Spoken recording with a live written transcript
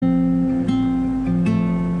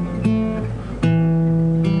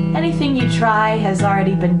Everything you try has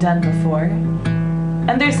already been done before,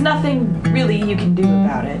 and there's nothing really you can do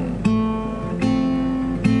about it.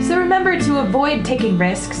 So remember to avoid taking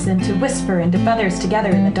risks and to whisper into feathers together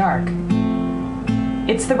in the dark.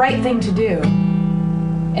 It's the right thing to do,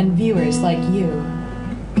 and viewers like you.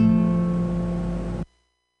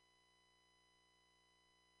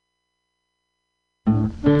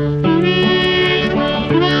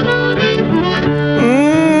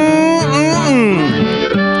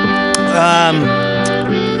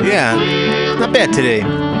 Yeah, not bad today.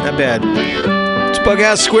 Not bad. It's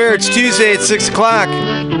BughouseSquare. It's Tuesday at 6 o'clock.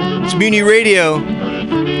 It's MutinyRadio.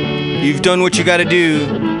 You've done what you got to do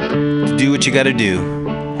what you got to do.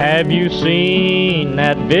 Have you seen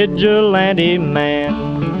that vigilante man?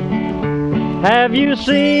 Have you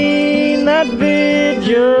seen that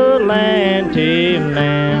vigilante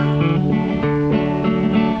man?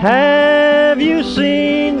 Have you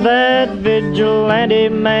seen that vigilante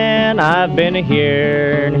man? I've been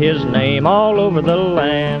hearing his name all over the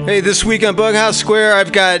land. Hey, this week on BughouseSquare,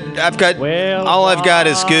 I've got all I've got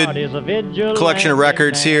is good collection of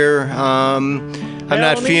records here. I'm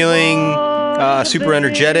not feeling super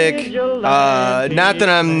energetic. Not that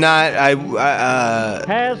I'm not. I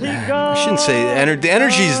shouldn't say the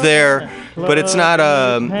energy's there, but it's not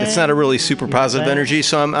a really super positive energy.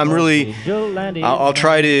 So I'm really. I'll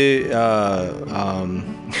try to.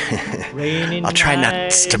 I'll try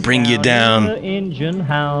not to bring you down.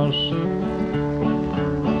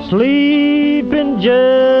 Sleeping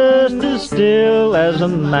just as still as a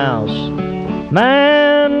mouse.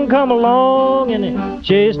 Man come along and he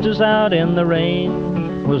chased us out in the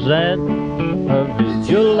rain. Was that a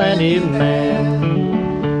vigilante man?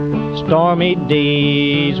 Stormy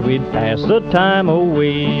days we'd pass the time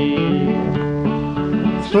away,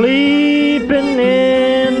 sleeping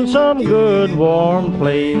in some good warm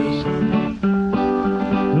place.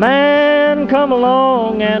 Man come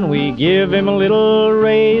along and we give him a little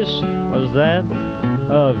race. Was that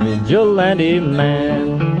a vigilante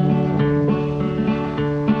man?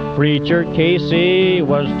 Preacher Casey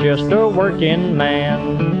was just a working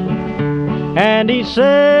man, and he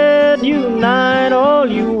said, unite all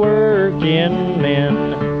you working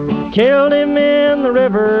men. Killed him in the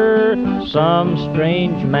river, some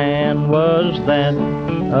strange man. Was that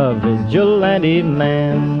a vigilante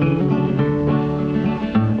man?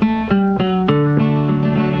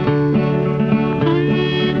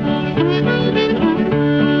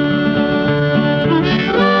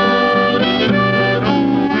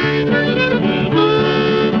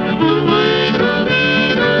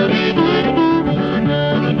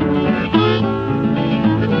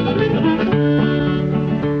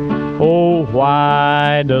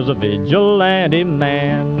 Why does a vigilante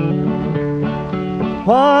man,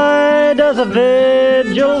 why does a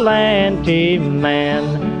vigilante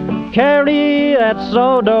man carry that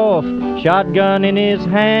sawed-off shotgun in his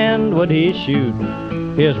hand? Would he shoot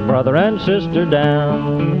his brother and sister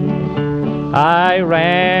down? I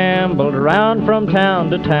rambled around from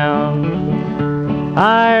town to town,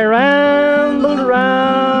 I rambled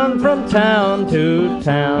around from town to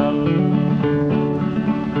town,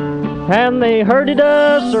 and they herded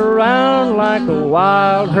us around like a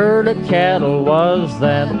wild herd of cattle. Was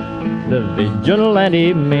that the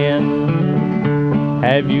vigilante men?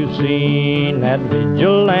 Have you seen that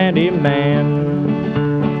vigilante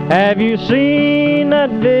man? Have you seen that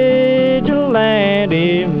vigilante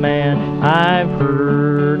man? I've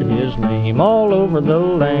heard his name all over the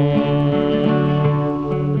land.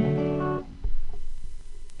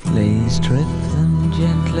 Please tread them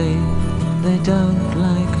gently, they don't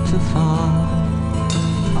like to fall.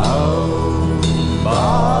 Oh,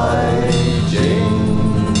 by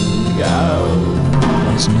jingo.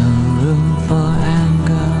 There's no room for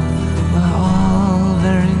anger, we're all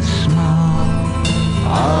very small.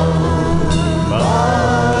 Oh,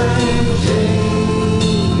 by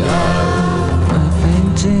jingo. We're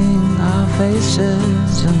painting our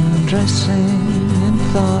faces and dressing in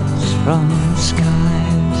thoughts from the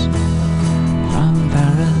skies, from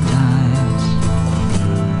paradise.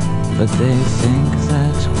 But they think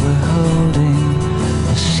that we're holding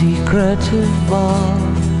a secretive ball.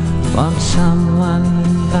 Want someone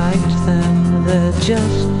invite them, they're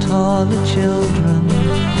just taller children.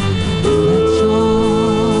 That's all.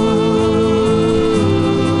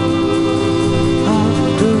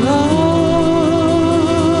 After all,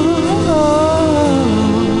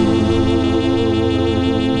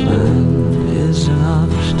 man is an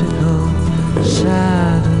obstacle,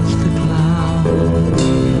 sad as the cloud.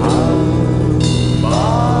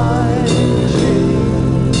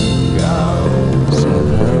 So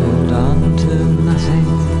hold on to nothing,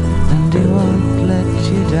 and he won't let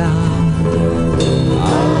you down.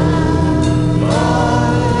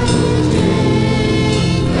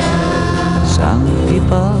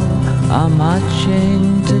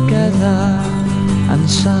 and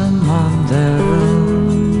some on their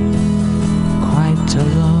own, quite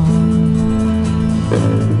alone.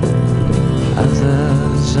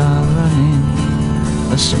 Others are running,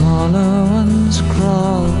 the smaller ones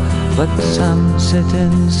crawl, but some sit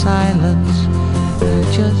in silence.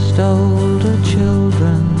 They're just older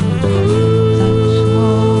children, that's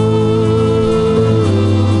all.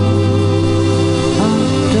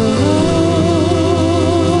 After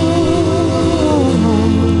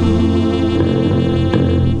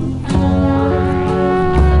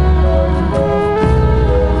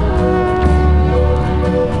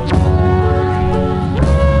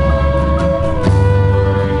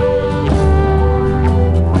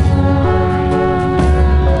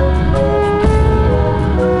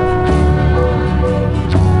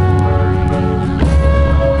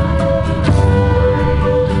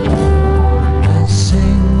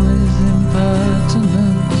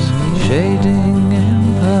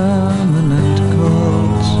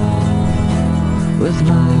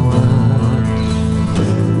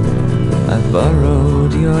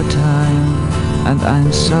borrowed your time, and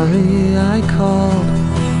I'm sorry I called,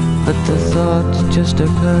 but the thought just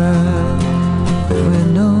occurred, we're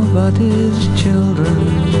nobody's children.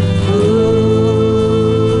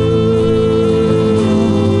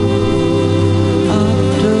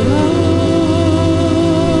 After all,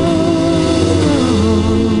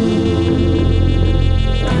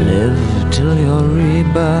 live till your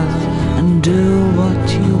rebirth and do what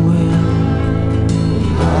you will.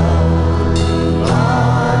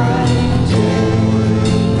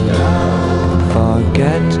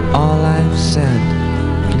 Forget all I've said,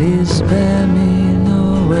 please spare me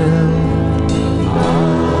no will.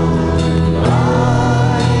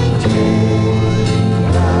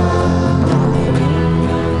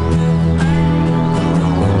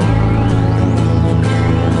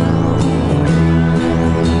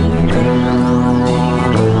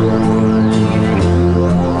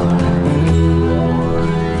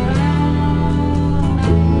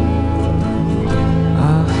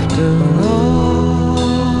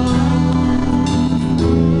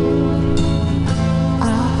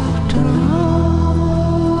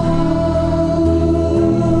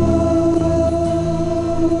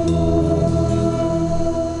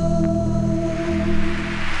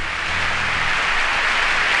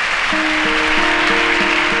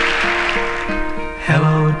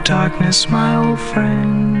 Darkness, my old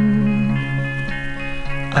friend,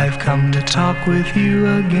 I've come to talk with you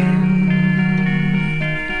again,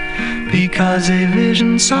 because a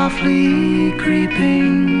vision softly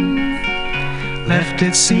creeping left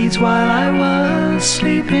its seeds while I was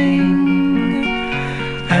sleeping,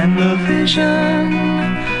 and the vision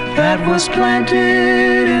that was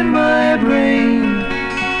planted in my brain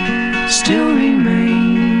still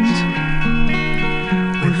remains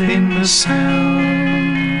within the sound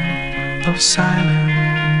of silence.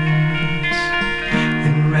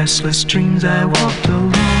 In restless dreams I walked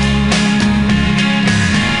alone,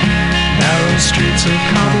 narrow streets of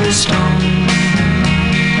cobblestone,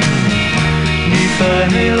 neath the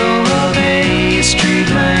halo of a street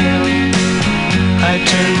lamp. I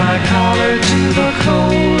turned my collar to the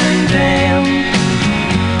cold and damp,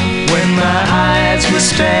 when my eyes were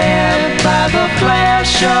stabbed by the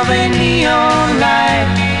flash of a neon light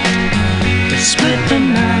that split the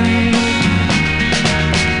night,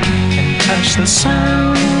 touch the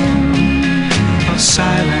sound of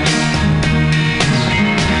silence,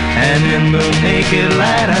 and in the naked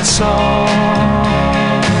light I saw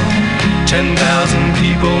 10,000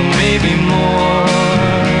 people, maybe more,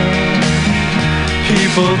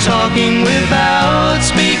 people talking without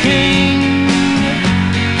speaking,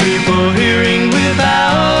 people hearing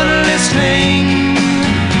without listening,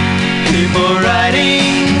 people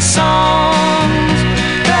writing songs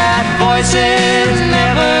that voices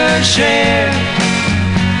never shared.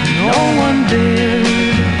 No one dared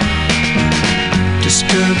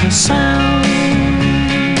disturb the sound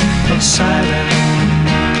of silence.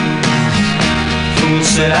 Fool,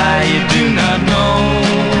 said I, you do not know,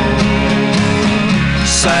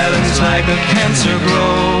 silence like a cancer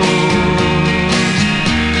grows.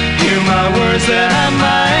 Hear my words that I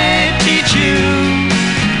might teach you,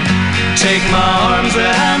 take my arms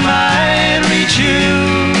that I might reach you,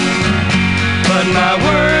 but my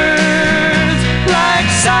words, like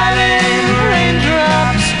silent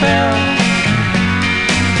raindrops, fell,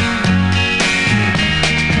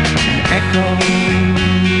 echoing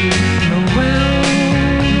the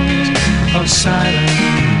wells of silence,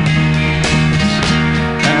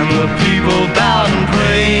 and the people bowed and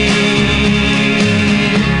prayed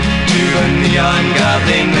to the neon god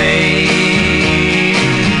they made,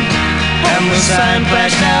 and the sign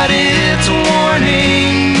flashed out its warning.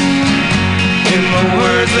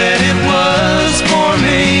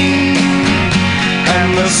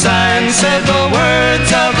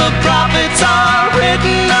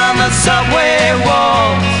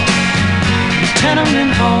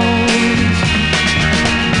 silent halls,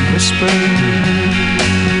 whispered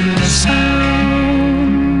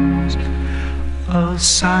sounds of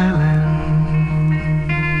silence.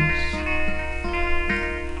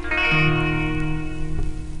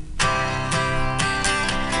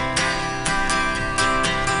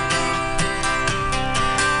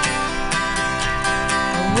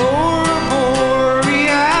 Aurora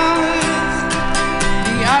borealis,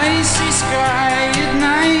 the icy sky at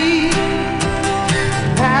night,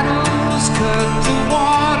 paddles cut the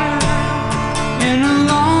water in a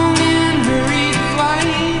long and hurried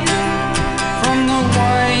flight from the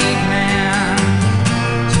white man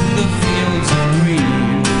to the fields of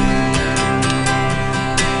green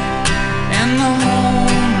and the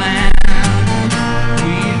homeland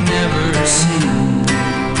we've never seen.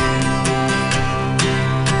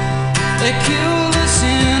 They killed us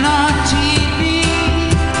in our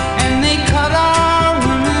teepee and they cut our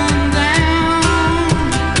women down.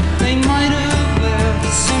 They might have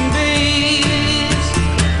left some babies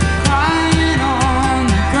crying on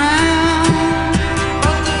the ground,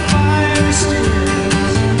 but the fire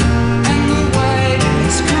stirs and the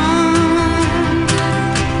wagons come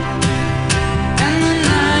and the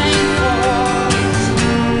night falls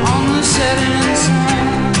on the setting sun.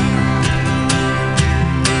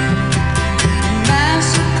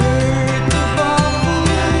 Massacred the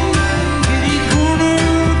buffalo, kitty corner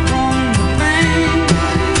from the bank,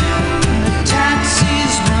 and the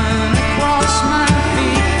taxis run across my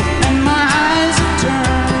feet, and my eyes have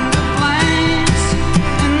turned to blanks,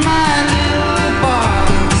 and my little box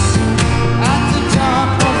at the top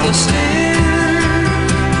of the stairs,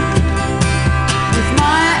 with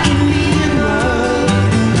my Indian love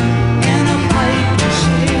and a pipe to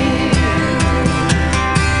share.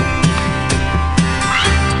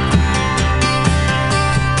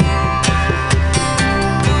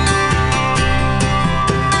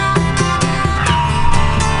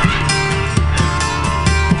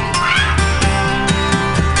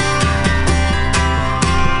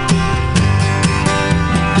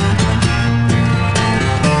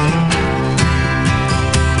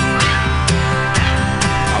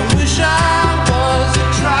 I wish I was a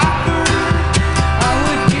trapper. I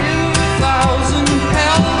would give 1,000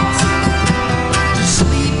 pelts to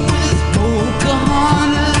sleep with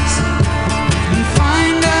Pocahontas and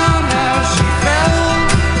find out how she felt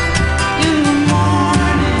in the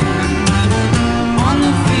morning on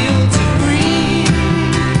the fields of green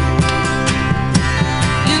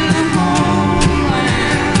in the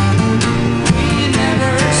homeland we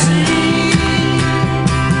never seen.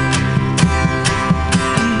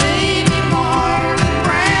 And baby Marlon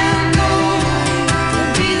Brando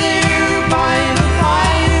will be there by the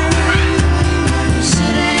fire,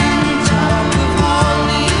 sitting on top of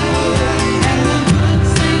Hollywood, and the good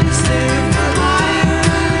things there for hire,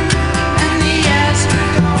 and the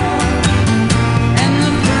Astrodome, and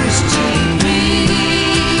the first TV.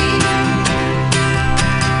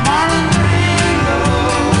 Marlon Brando,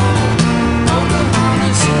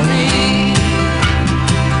 Pocahontas and me.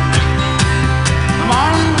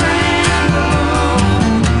 Marlon Brando,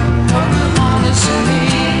 Pocahontas and me.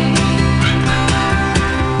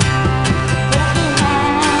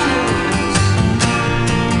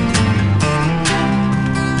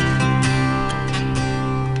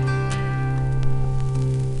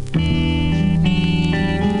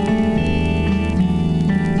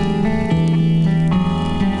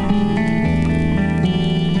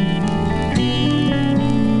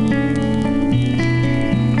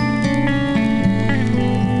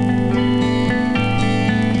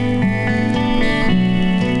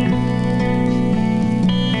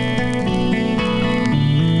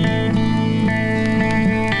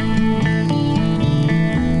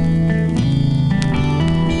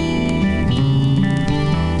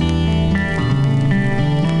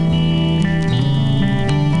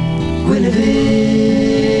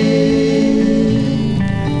 Guinevere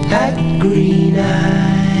had green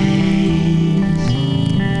eyes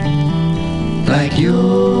like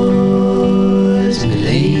yours,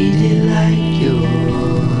 lady, like yours.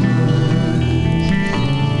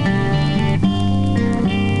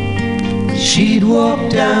 She'd walk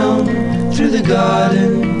down through the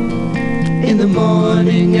garden in the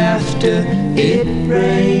morning after it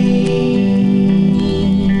rained.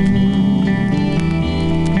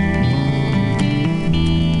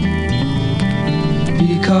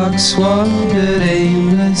 Peacocks wandered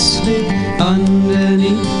aimlessly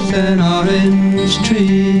underneath an orange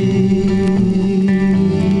tree.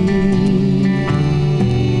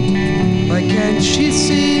 Why can't she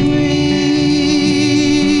see me?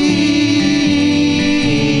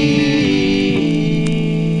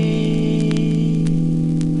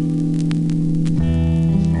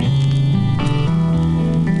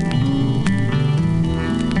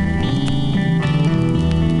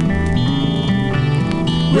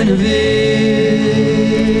 Guinevere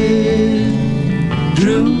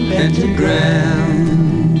drew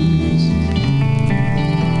pentagrams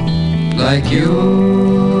like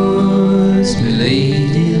yours,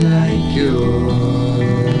 milady, like yours.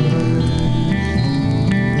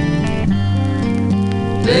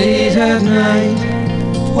 Late at night,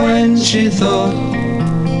 when she thought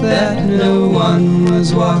that no one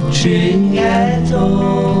was watching at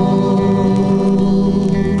all,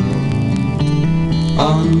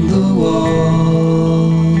 on the wall,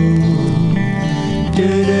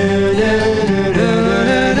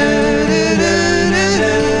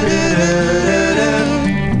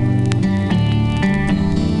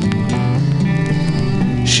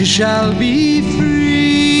 she shall be free.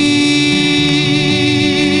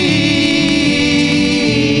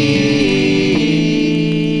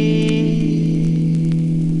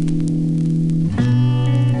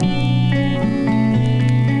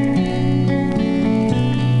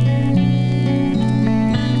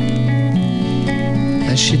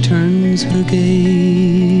 As she turns her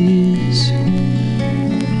gaze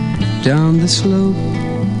down the slope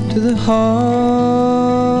to the harbor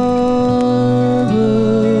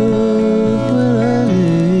where I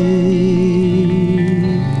lay,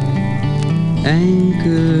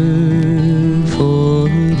 anchored for a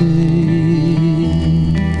day.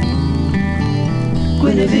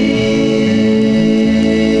 Guinevere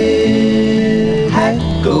had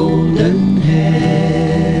golden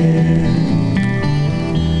hair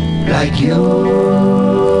like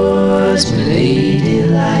yours, milady,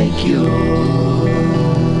 like yours.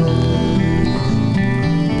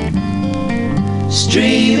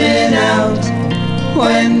 Streaming out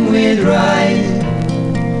when we'd ride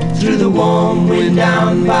through the warm wind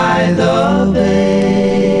down by the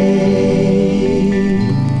bay.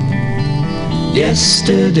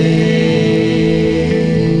 Yesterday,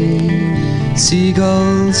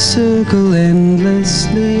 seagulls circle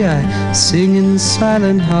endlessly, I sing in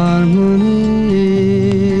silent harmony.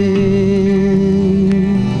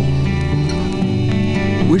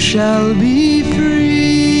 We shall be free.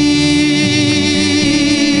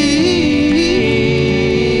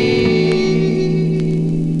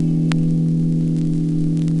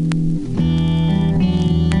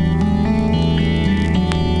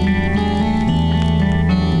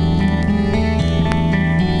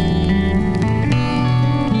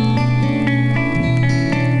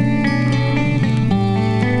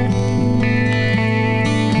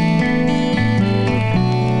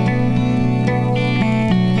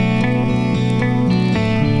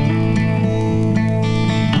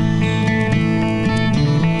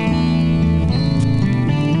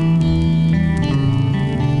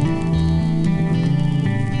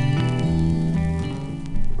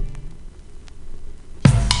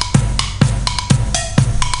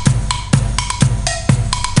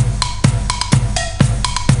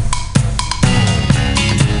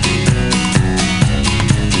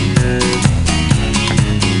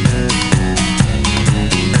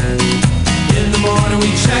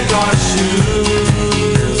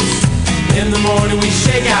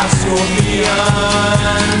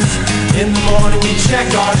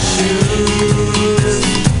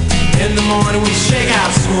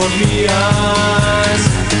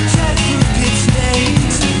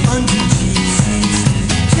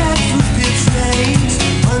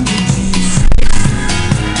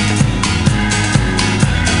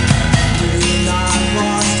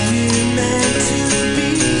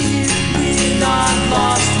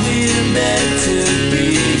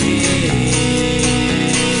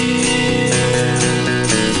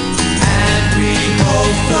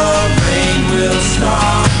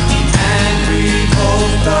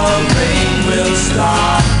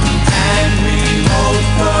 And we hope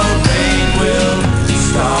the rain will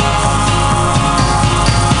stop.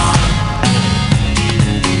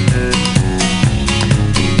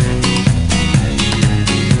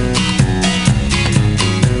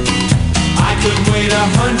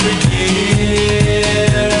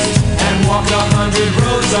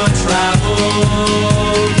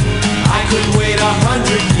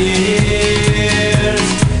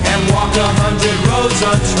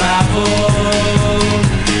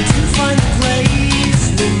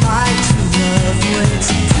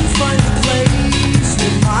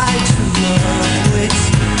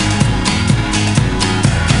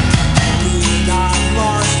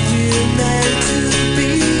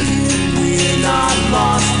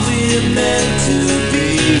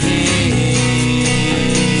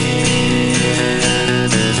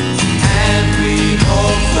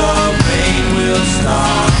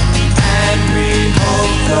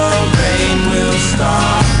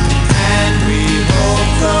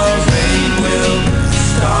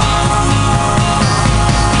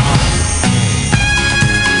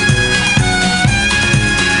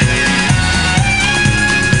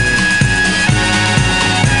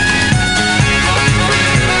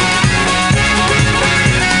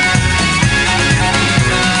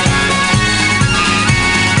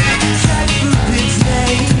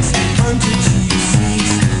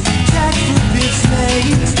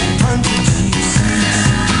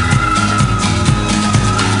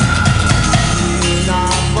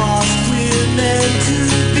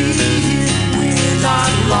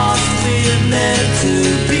 meant to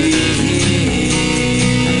be here.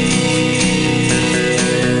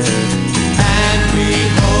 And we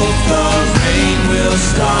hope the rain will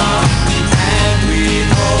stop. And we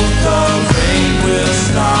hope the rain will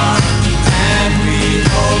stop. And we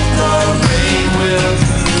hope the rain will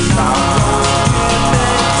stop.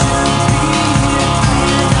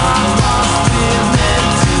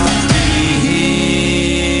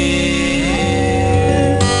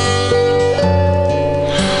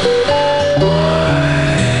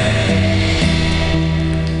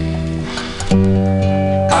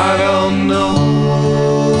 I don't know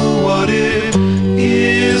what it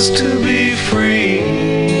is to be free,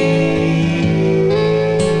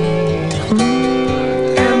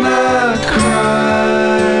 and I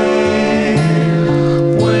cry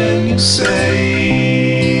when you say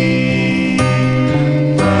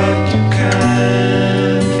that you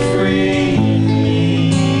can't freeze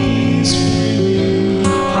me.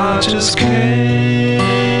 I just can't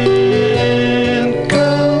go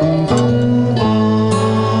on.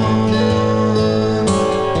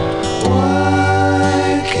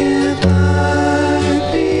 Why can't I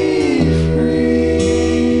be free?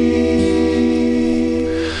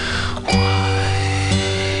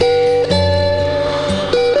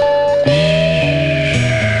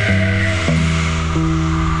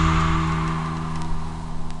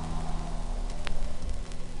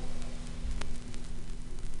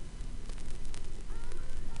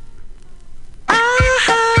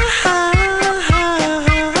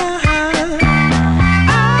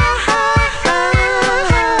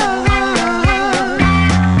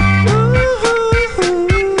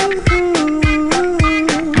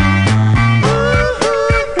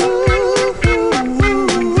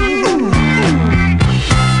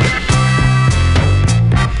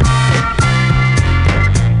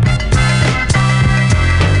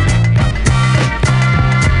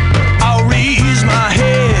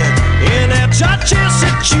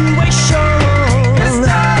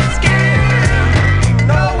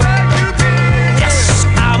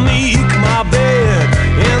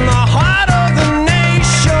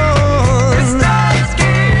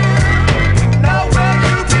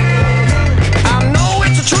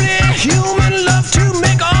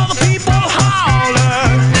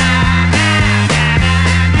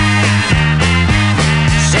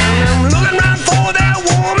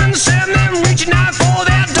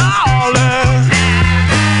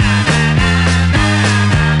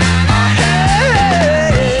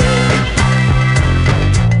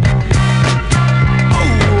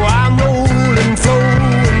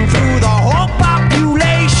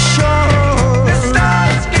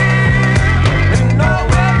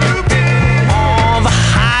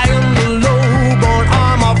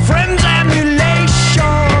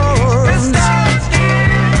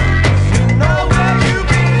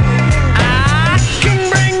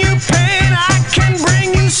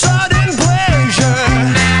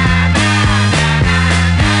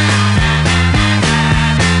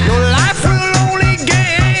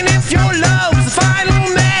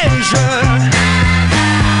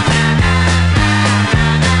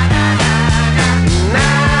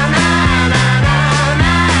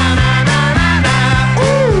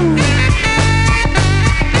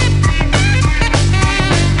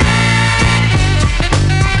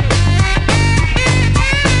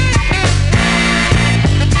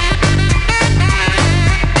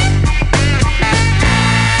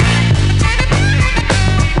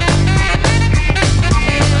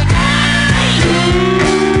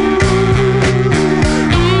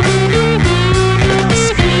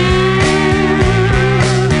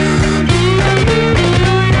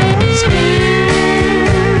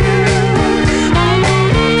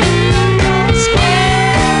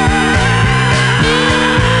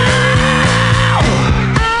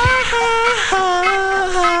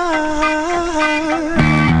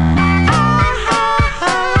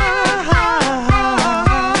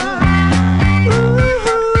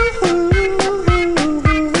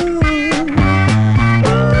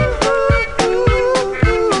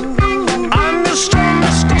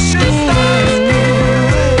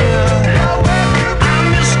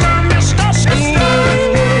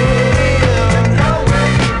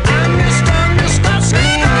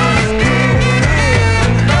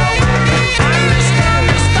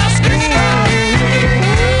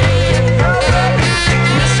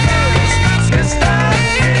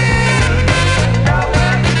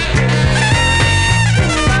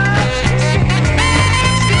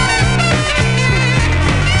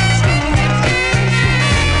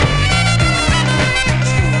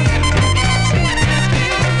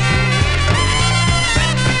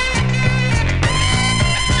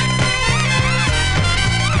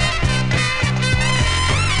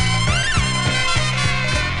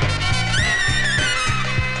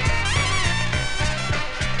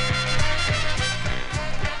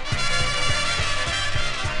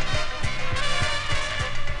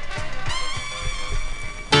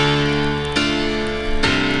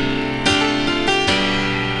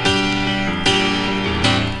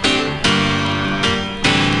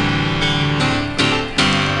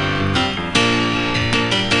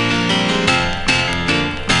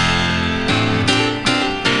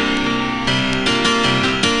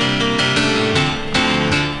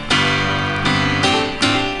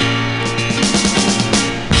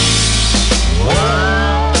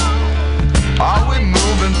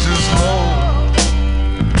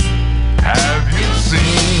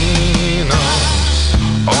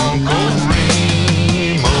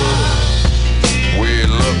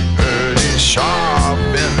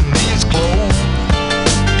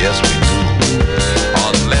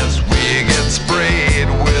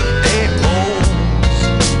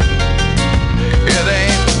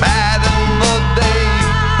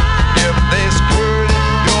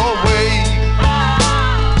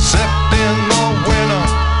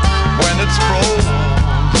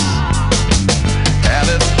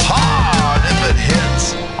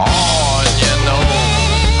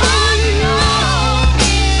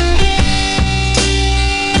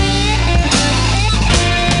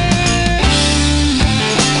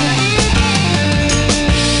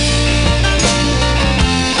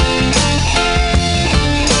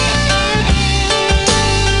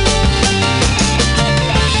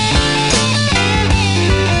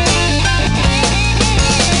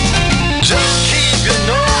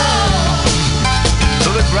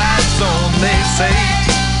 fate?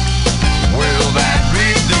 Will that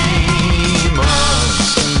redeem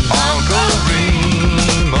us, Uncle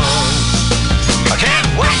Remus? I can't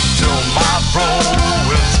wait till my bro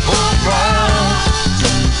is full grown.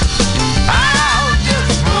 I'll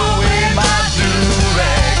just throw away my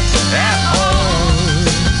do-rag at home.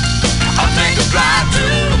 I'll take a flight to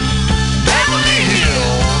Beverly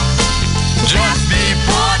Hills just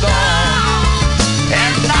before dawn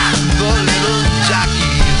and knock the little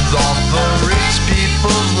jockeys off the rich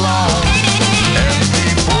people's lawn. And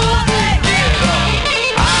before they get up,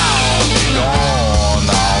 I'll be gone,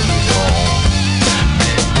 I'll be gone.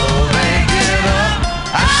 Before they get up,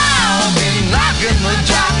 I'll be knocking the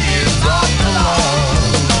jockeys off the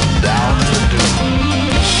lawn down the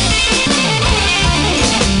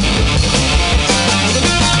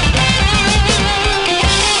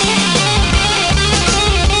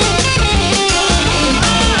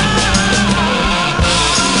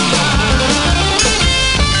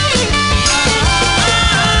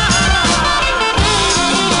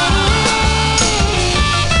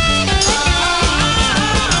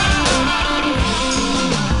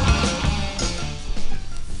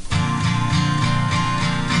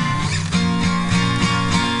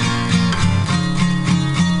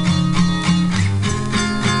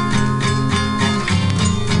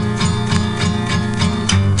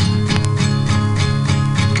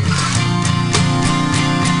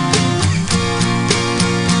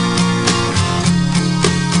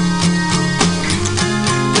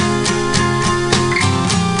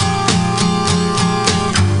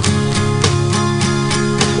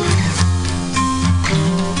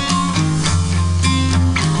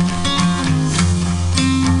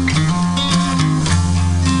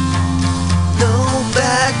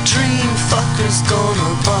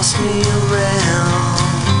gonna boss me around.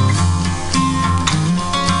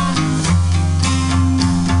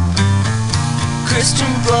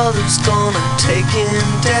 Christian Brothers gonna take him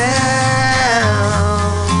down.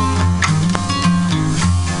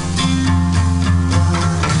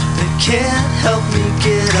 They can't help me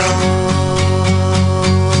get over.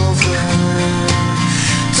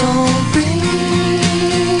 Don't be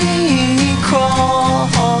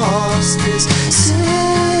cross this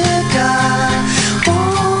sick guy.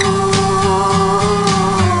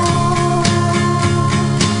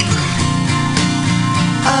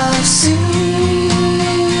 I've seen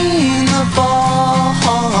the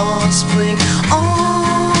boss blink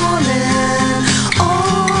on and on.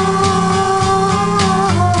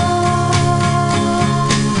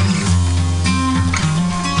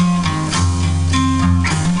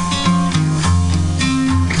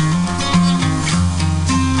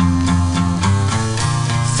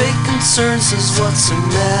 Fake concerns is what's the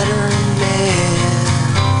matter, man.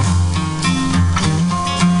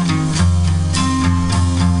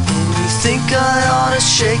 Think I ought to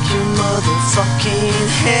shake your motherfucking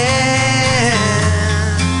hand.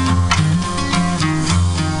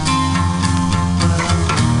 Well,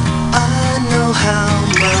 I know how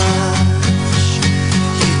much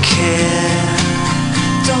you care.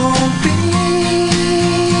 Don't be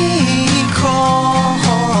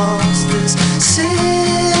cross this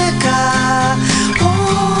sick guy.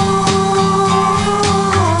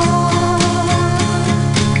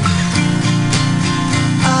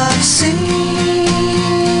 I've seen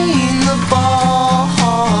the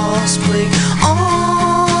boss blink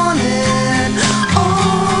on and on.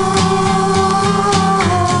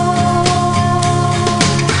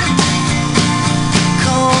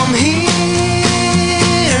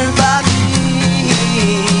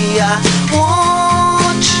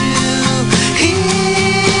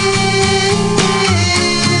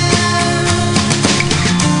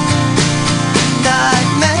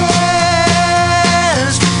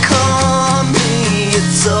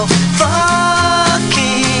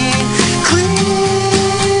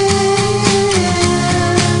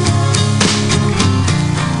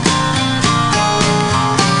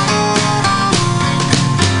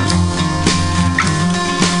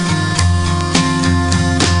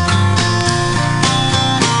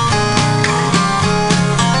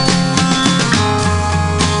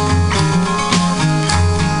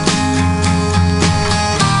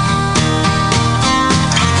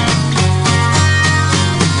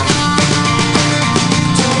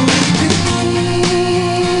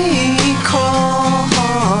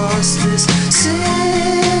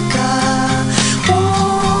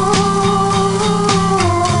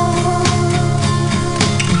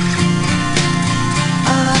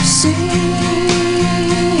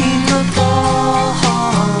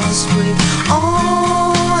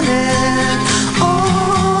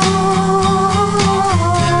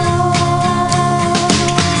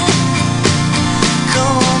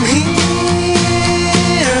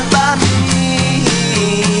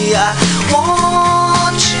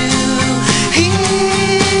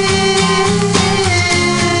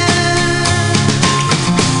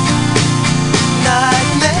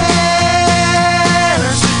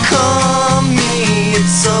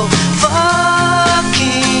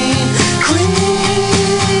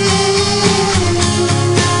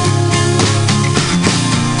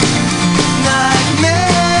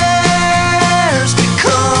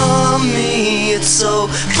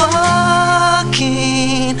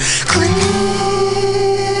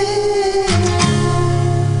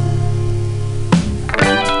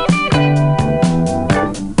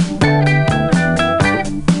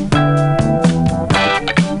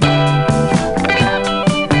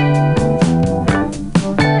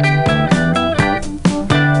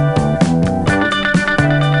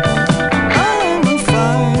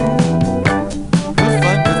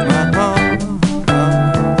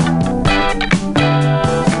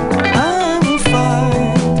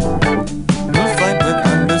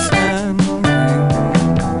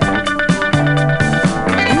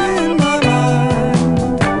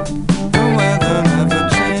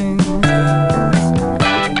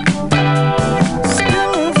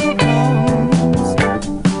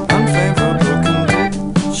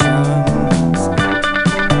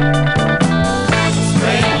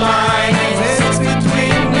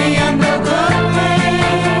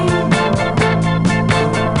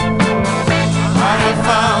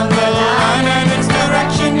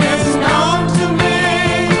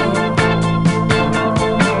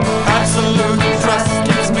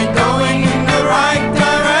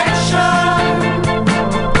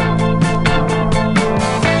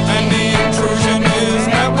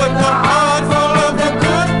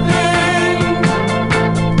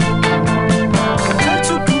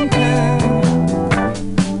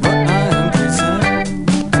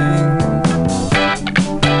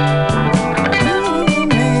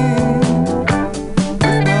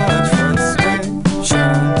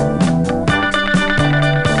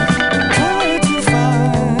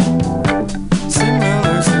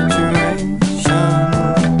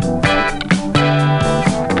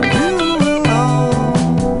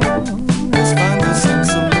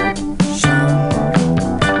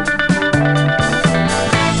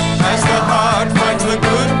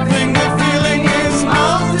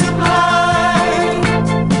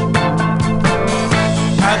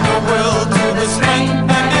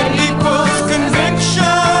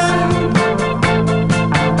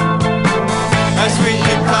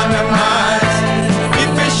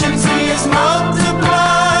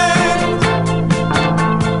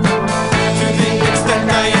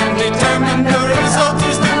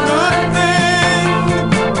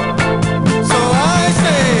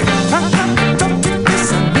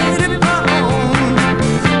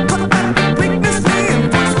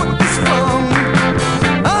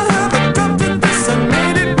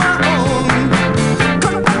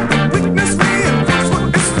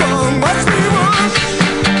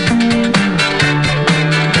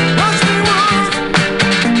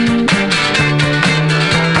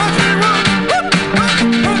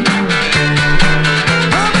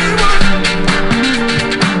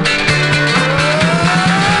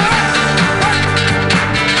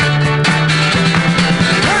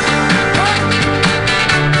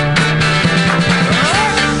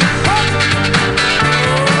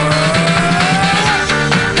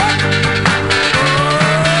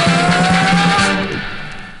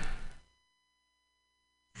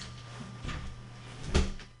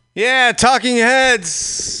 Yeah, Talking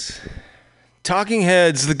Heads. Talking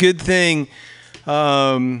Heads, the good thing.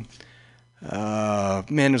 Man,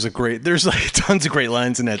 there's like tons of great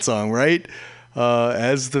lines in that song, right?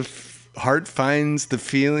 As the heart finds the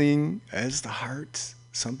feeling, as the heart,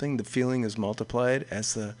 something, the feeling is multiplied,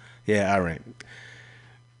 yeah, all right.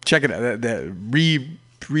 Check it out,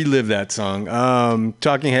 relive that song.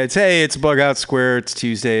 Talking Heads, hey, it's BughouseSquare, it's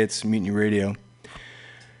Tuesday, it's Mutiny Radio.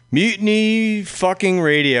 Mutiny fucking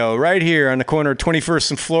Radio, right here on the corner of 21st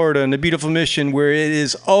and Florida in the beautiful Mission, where it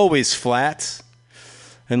is always flat,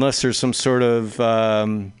 unless there's some sort of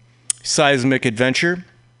seismic adventure,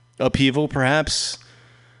 upheaval perhaps,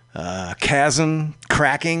 chasm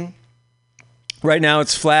cracking. Right now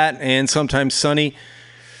it's flat and sometimes sunny.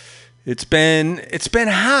 It's been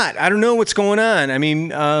hot. I don't know what's going on. I mean,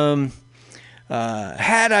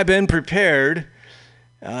 had I been prepared,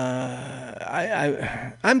 I'm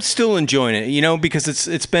still enjoying it, you know, because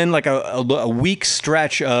it's been like a week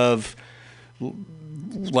stretch of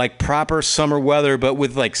like proper summer weather, but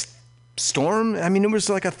with like storm. I mean, it was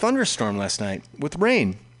like a thunderstorm last night with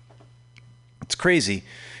rain. It's crazy.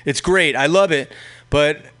 It's great. I love it,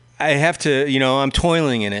 but I have to, you know, I'm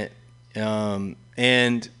toiling in it,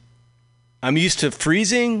 and I'm used to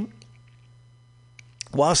freezing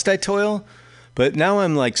whilst I toil. But now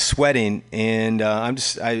I'm like sweating, and I'm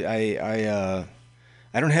just I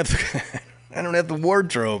don't have I don't have the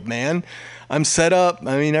wardrobe, man. I'm set up.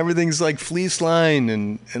 I mean, everything's like fleece lined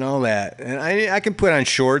and all that, and I can put on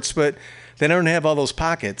shorts, but then I don't have all those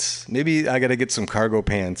pockets. Maybe I got to get some cargo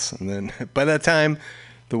pants, and then by that time,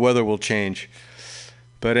 the weather will change.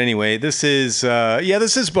 But anyway, this is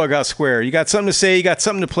BughouseSquare. You got something to say, you got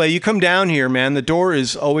something to play. You come down here, man. The door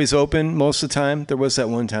is always open most of the time. There was that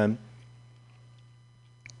one time,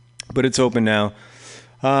 but it's open now.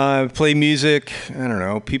 Play music. I don't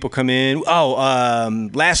know. People come in.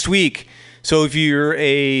 Last week. So if you're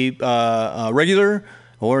a regular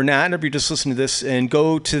or not, if you're just listening to this, and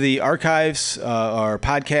go to the archives or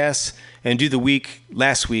podcasts and do the week.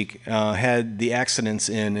 Last week had the accidents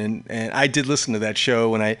in, and I did listen to that show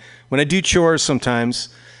when I do chores sometimes.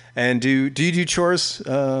 And do you do chores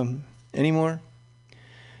anymore?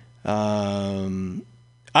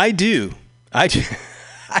 I do. I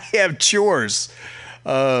have chores.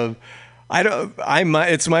 It's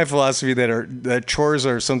my philosophy that chores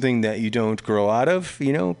are something that you don't grow out of.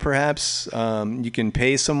 You know, perhaps you can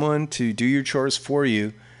pay someone to do your chores for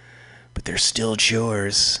you, but they're still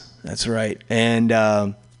chores. That's right. And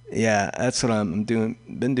yeah, that's what I'm doing.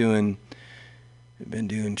 Been doing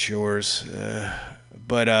chores,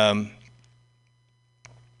 but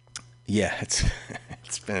yeah, it's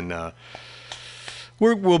been.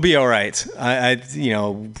 We'll be all right. I you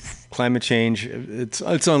know, climate change.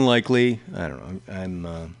 It's unlikely. I don't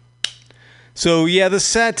know. So yeah, the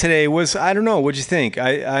set today was. I don't know. What'd you think?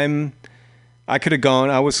 I could have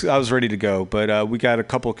gone. I was ready to go, but we got a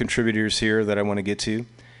couple of contributors here that I want to get to.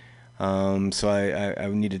 So I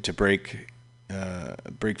needed to break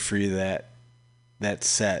free of that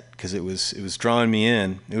set because it was drawing me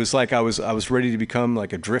in. It was like I was ready to become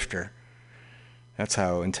like a drifter. That's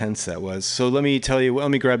how intense that was. So let me tell you.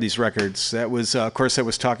 Let me grab these records. That was, of course, that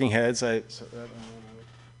was Talking Heads.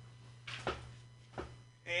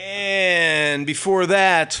 And before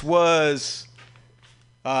that was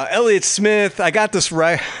Elliott Smith. I got this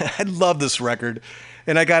right. I love this record,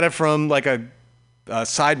 and I got it from like a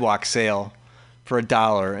sidewalk sale for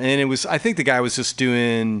 $1. And it was. I think the guy was just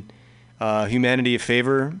doing humanity a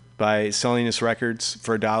favor by selling his records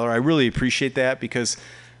for $1. I really appreciate that because.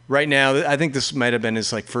 Right now, I think this might have been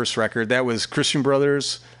his like first record. That was Christian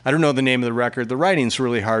Brothers. I don't know the name of the record. The writing's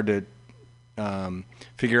really hard to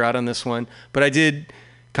figure out on this one, but I did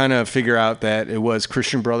kind of figure out that it was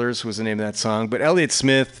Christian Brothers was the name of that song. But Elliott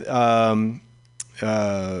Smith,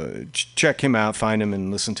 check him out, find him,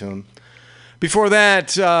 and listen to him. Before that,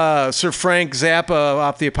 Sir Frank Zappa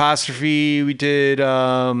off the Apostrophe. We did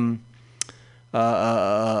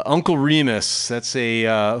Uncle Remus. That's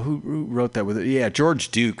a who wrote that with it? Yeah, George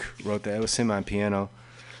Duke wrote that. It was him on piano.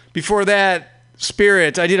 Before that,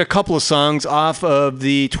 Spirit. I did a couple of songs off of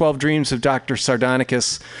the 12 Dreams of Dr.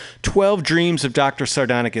 Sardonicus. 12 Dreams of Dr.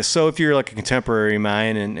 Sardonicus. So if you're like a contemporary of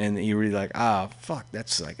mine and you're really like, fuck,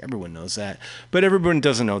 that's like everyone knows that, but everyone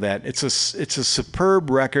doesn't know that. It's a superb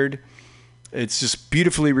record. It's just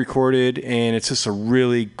beautifully recorded, and it's just a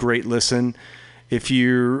really great listen. If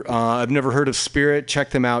you have never heard of Spirit, check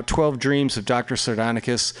them out. 12 Dreams of Dr.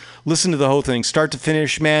 Sardonicus. Listen to the whole thing, start to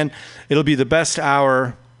finish, man. It'll be the best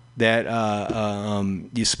hour that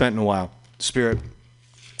you spent in a while. Spirit.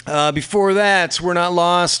 Before that, We're Not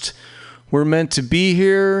Lost. We're Meant to Be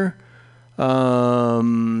Here.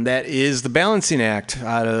 That is The Balancing Act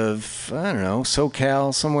out of, I don't know,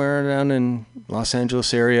 SoCal, somewhere down in Los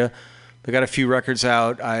Angeles area. They got a few records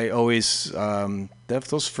out. I always,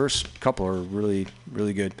 those first couple are really,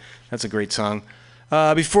 really good. That's a great song.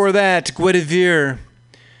 Before that, Guinevere,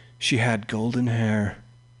 She Had Golden Hair.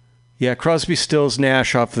 Yeah, Crosby, Stills,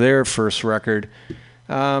 Nash off their first record.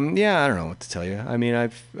 Yeah, I don't know what to tell you. I mean,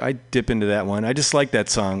 I dip into that one. I just like that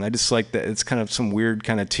song. I just like that. It's kind of some weird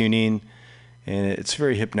kind of tuning, and it's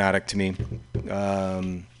very hypnotic to me.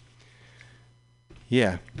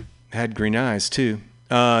 Yeah, had green eyes too.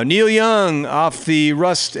 Neil Young off the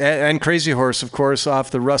Rust, and Crazy Horse, of course,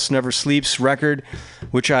 off the Rust Never Sleeps record,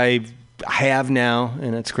 which I have now,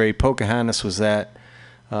 and it's great. Pocahontas was that.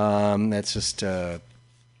 That's just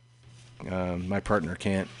my partner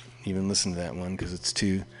can't even listen to that one because it's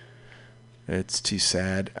too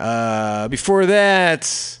sad. Before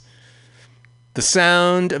that, The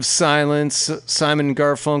Sound of Silence, Simon and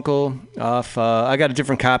Garfunkel off. I got a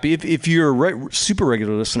different copy. If you're a super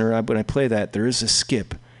regular listener, when I play that, there is a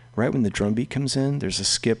skip right when the drum beat comes in. There's a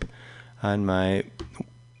skip on my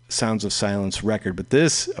Sounds of Silence record. But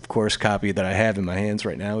this, of course, copy that I have in my hands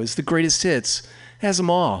right now is the greatest hits. It has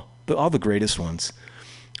them all the greatest ones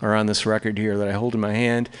are on this record here that I hold in my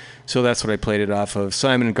hand. So that's what I played it off of.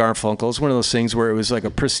 Simon and Garfunkel. It's one of those things where it was like a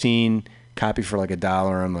pristine copy for like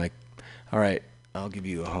 $1. I'm like, all right, I'll give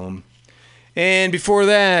you a home. And before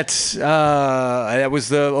that, that was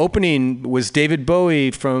the opening, was David Bowie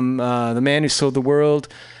from The Man Who Sold the World.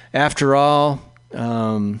 After All,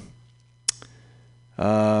 we're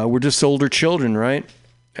just older children, right?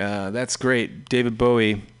 That's great. David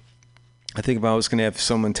Bowie. I think if I was going to have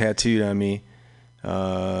someone tattooed on me,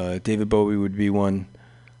 David Bowie would be one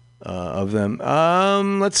of them.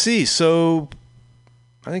 Let's see. So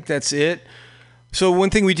I think that's it. So one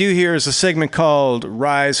thing we do here is a segment called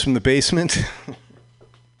Rise from the Basement.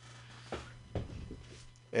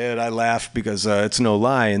 And I laugh because it's no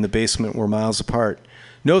lie. In the basement, we're miles apart.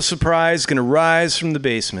 No surprise, going to rise from the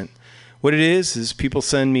basement. What it is people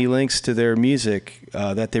send me links to their music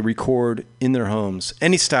that they record in their homes.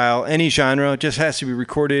 Any style, any genre, just has to be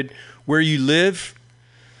recorded where you live.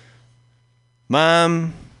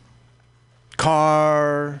 Mom,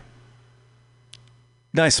 car,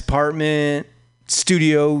 nice apartment,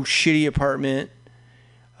 studio, shitty apartment,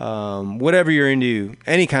 whatever you're into,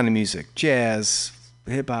 any kind of music, jazz,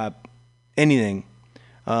 hip hop, anything.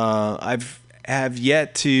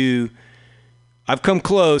 I've come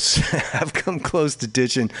close. I've come close to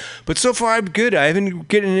ditching, but so far I'm good. I haven't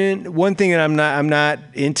getting in. One thing that I'm not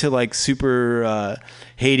into, like super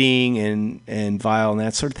hating and vile and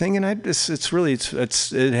that sort of thing. And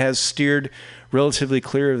it has steered relatively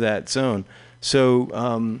clear of that zone. So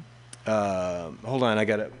hold on,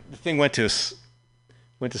 the thing went to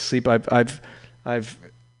sleep. I've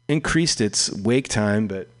increased its wake time,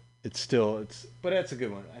 but but that's a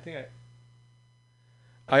good one. I think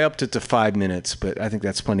I upped it to 5 minutes, but I think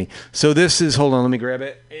that's plenty. So this is, hold on, let me grab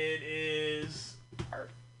it.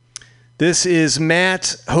 This is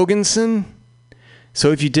Matt Hoganson.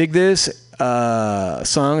 So if you dig this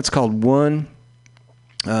song, it's called One.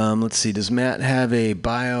 Let's see, does Matt have a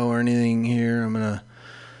bio or anything here?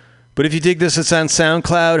 But if you dig this, it's on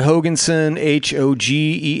SoundCloud, Hoganson,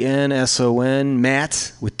 Hogenson,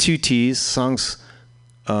 Matt, with 2 T's. Songs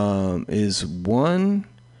is One.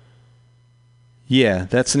 Yeah,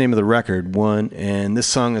 that's the name of the record, One. And this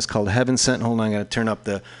song is called Heaven Sent. Hold on, I got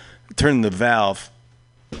to turn the valve.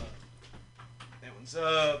 That one's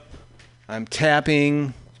up. I'm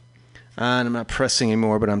tapping on. I'm not pressing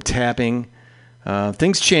anymore, but I'm tapping.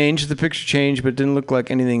 Things changed. The picture changed, but it didn't look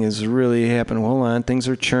like anything is really happening. Hold on. Things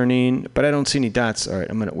are churning, but I don't see any dots. All right,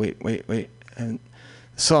 I'm going to wait. And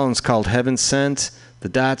the song's called Heaven Sent. The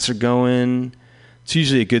dots are going. It's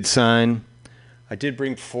usually a good sign. I did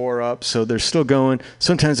bring 4 up, so they're still going.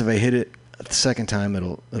 Sometimes if I hit it the second time,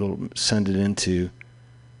 it'll send it into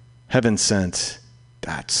Heaven Sent.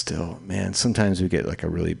 Dots still. Man, sometimes we get like a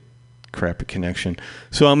really crappy connection.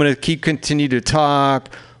 So I'm going to continue to talk.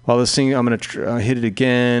 While this thing, I'm going to hit it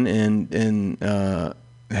again, and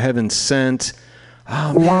Heaven Sent.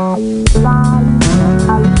 Oh, man.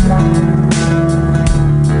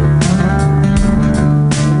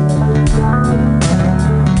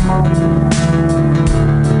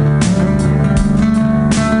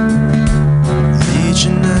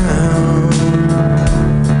 Reaching out,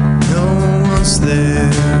 no one's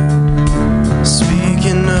there.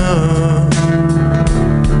 Speaking up,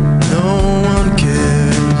 no one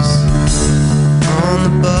cares. On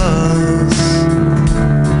the bus,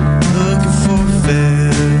 looking for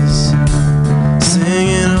fares,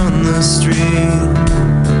 singing on the street.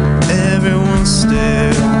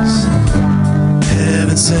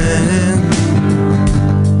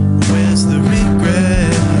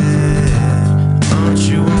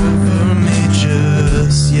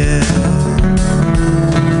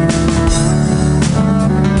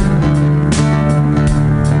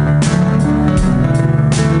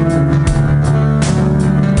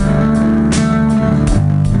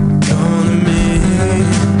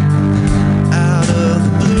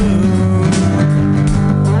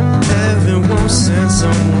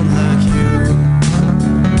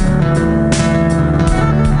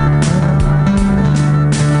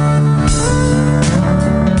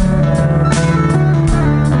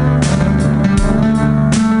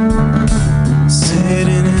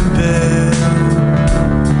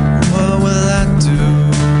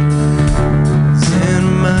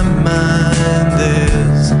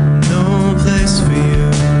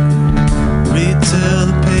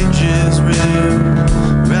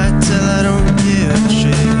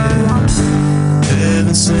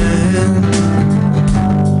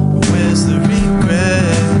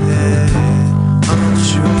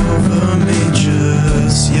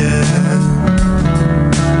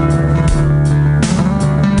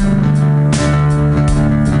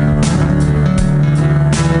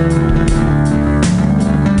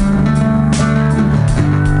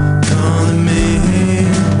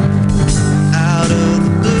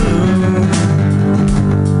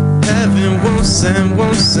 and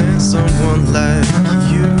won't send someone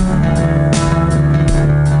like you.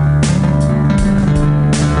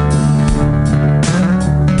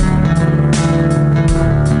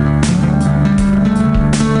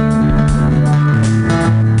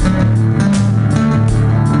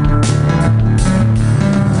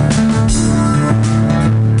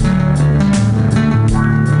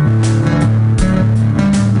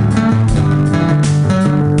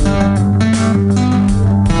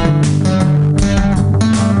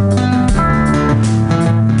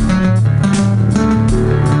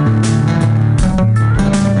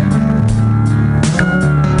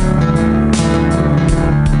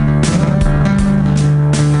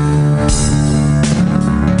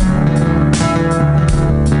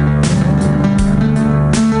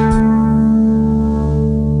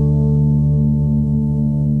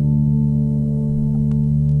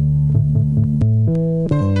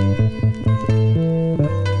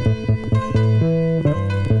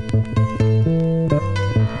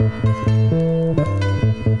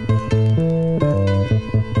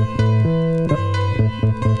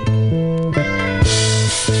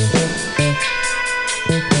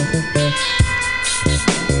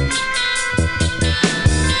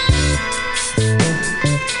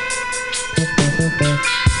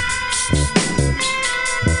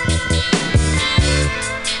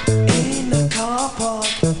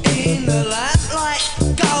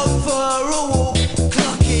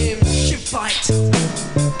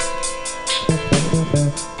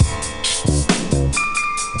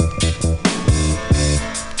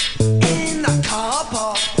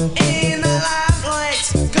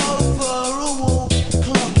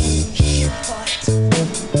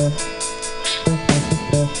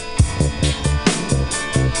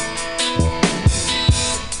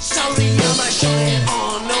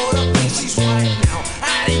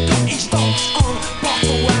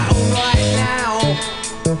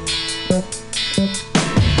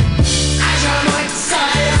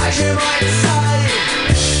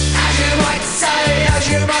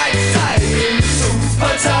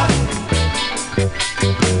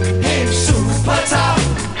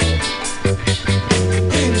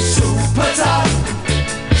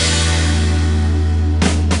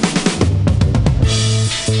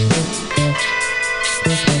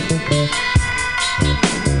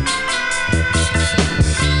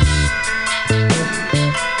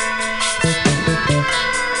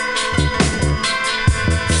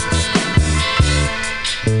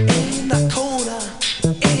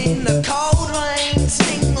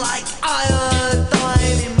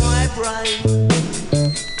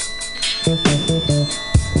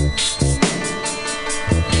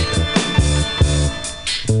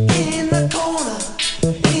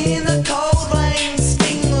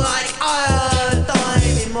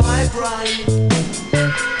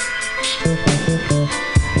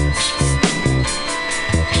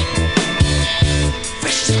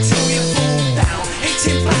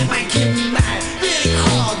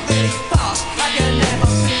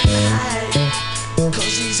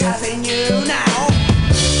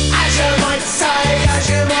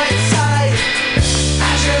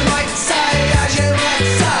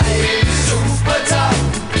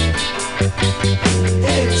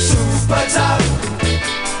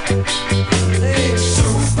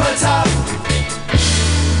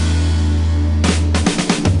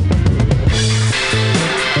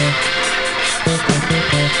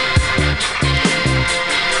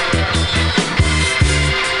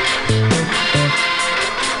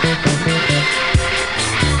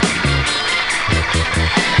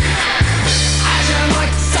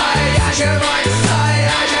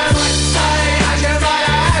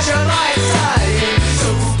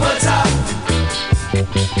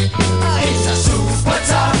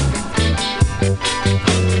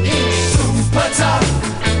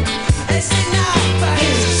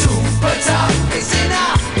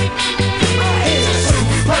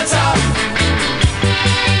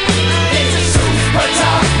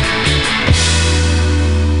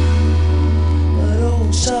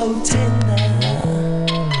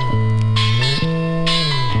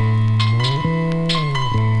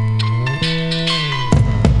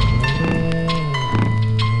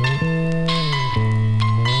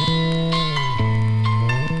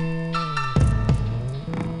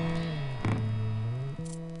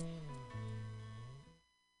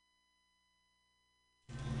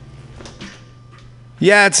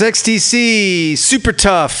 Yeah, it's XTC, Super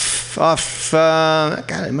Tough, off, God,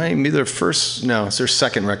 it might even be their first, no, it's their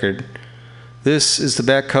second record. This is the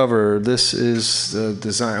back cover. This is the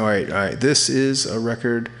design. All right. This is a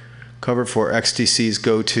record cover for XTC's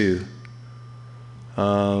Go To.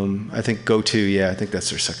 I think Go To, yeah, I think that's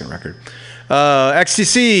their second record.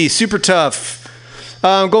 XTC, super tough.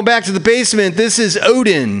 Going back to the basement, this is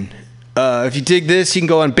Odin. If you dig this, you can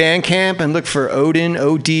go on Bandcamp and look for Odin,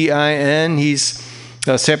 Odin. He's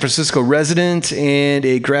a San Francisco resident and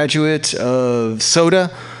a graduate of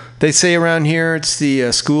SODA. They say around here it's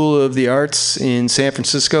the School of the Arts in San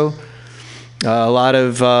Francisco. A lot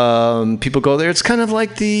of people go there. It's kind of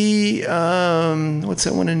like the, what's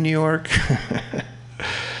that one in New York?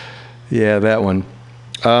 Yeah, that one.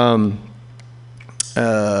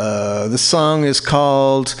 The song is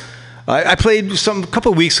called, I played a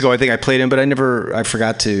couple of weeks ago, I think I played him, but I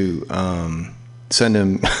forgot to send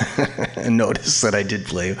him a notice that I did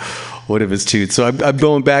play one of his tunes. So I'm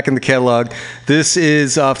going back in the catalog. This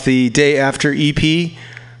is off the Day After EP,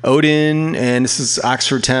 Odin, and this is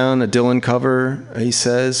Oxford Town, a Dylan cover, he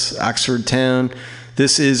says, Oxford Town.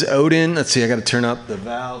 This is Odin. Let's see, I got to turn up the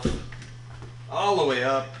valve all the way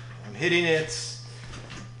up. I'm hitting it.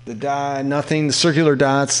 The circular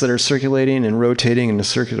dots that are circulating and rotating in a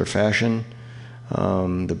circular fashion.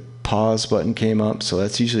 The pause button came up, so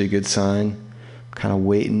that's usually a good sign. Kind of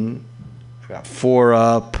waiting. I got 4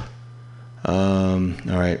 up. All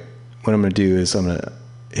right. What I'm going to do is I'm going to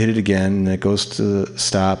hit it again, and it goes to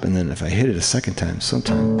stop, and then if I hit it a second time,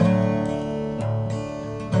 sometime.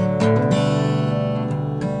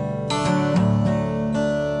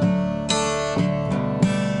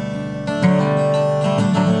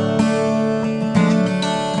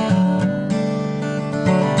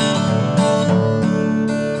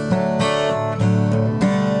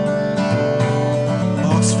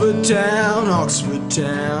 Oxford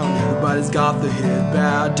Town, everybody's got their head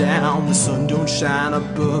bowed down. The sun don't shine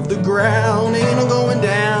above the ground. Ain't no going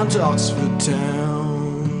down to Oxford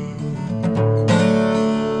Town.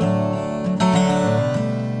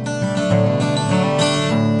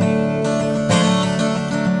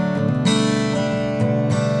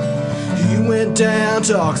 He went down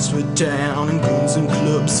to Oxford Town, and guns and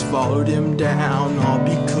clubs followed him down, all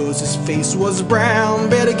because his face was brown.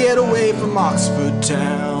 Better get away from Oxford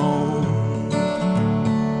Town.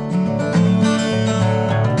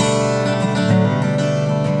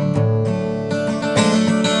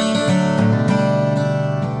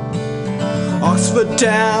 Oxford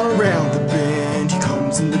Town, around the bend, he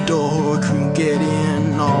comes in the door, couldn't get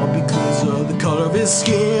in, all because of the color of his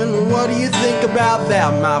skin. What do you think about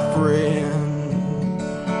that, my friend?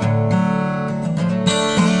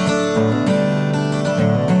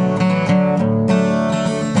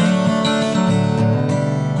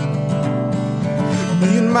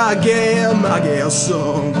 Me and my gal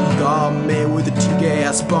son, we got met with a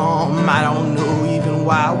two-gas bomb. I don't know even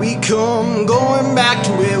why we come, going back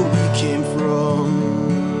to where we came from.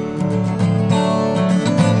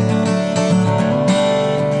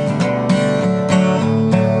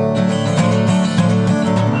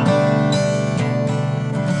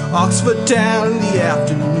 Oxford Town in the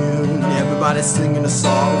afternoon, everybody singing a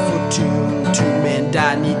sorrowful tune. 2 men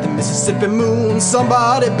died beneath the Mississippi moon.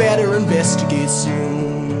 Somebody better investigate soon.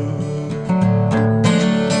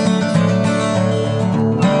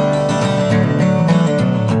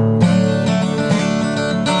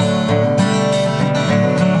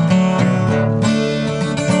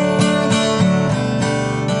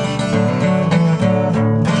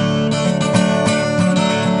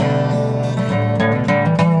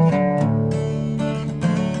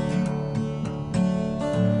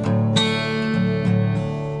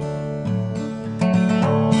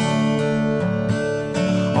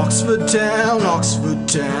 Oxford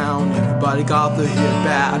Town, everybody got their head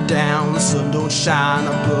bowed down. The sun don't shine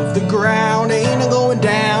above the ground. Ain't no going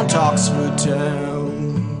down to Oxford Town.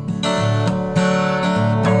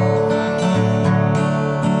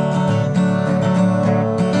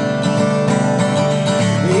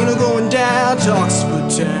 Ain't no going down to Oxford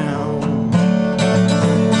Town.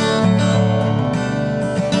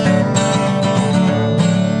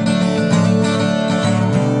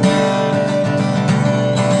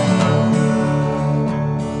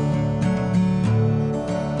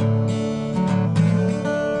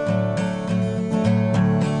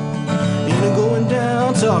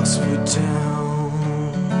 Oxford Town,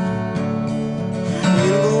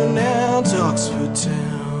 we're going down to Oxford Town.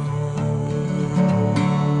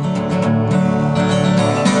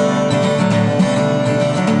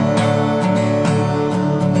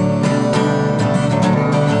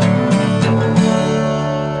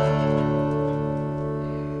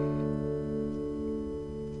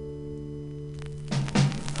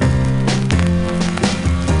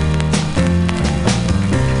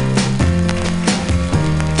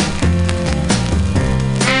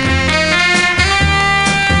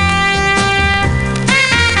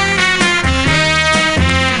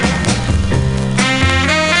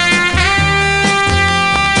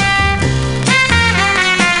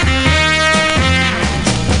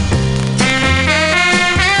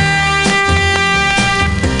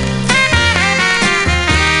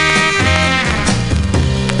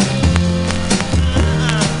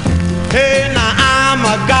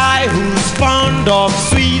 fond of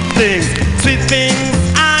sweet things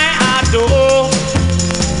I adore.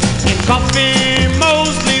 In coffee,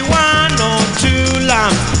 mostly 1 or 2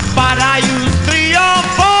 lamps, but I use 3 or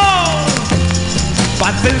 4.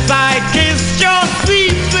 But since I kissed your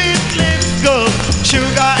sweet, sweet lips, girl,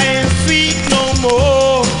 sugar ain't sweet no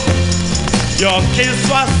more. Your kiss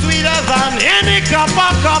was sweeter than any cup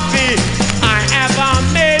of coffee I ever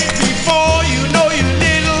made before. You know you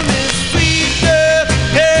little miss sweetness.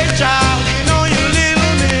 Hey child, you know you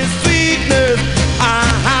little miss sweetness.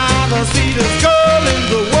 The sweetest girl in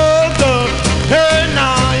the world, girl. Hey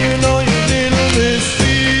now, you know you little miss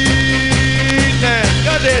sweetness.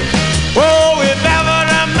 Got it. Oh, if ever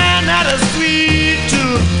a man had a sweet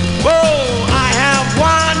tooth, oh, I have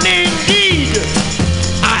one indeed.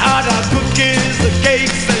 I order cookies, the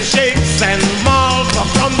cakes and shakes and malts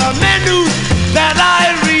from the menus that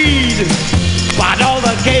I read. But all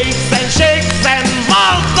the cakes and shakes and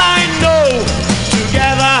malts I know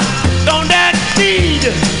together don't exceed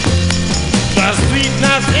the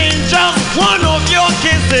sweetness in just one of your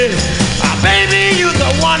kisses. Baby, you're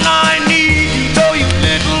the one I need. You know you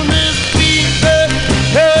little miss sweetness.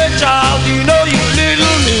 Hey child, you know you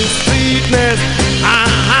little miss sweetness.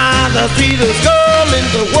 The sweetest girl in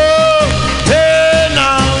the world. Hey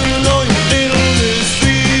now, you know you little miss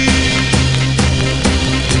sweet.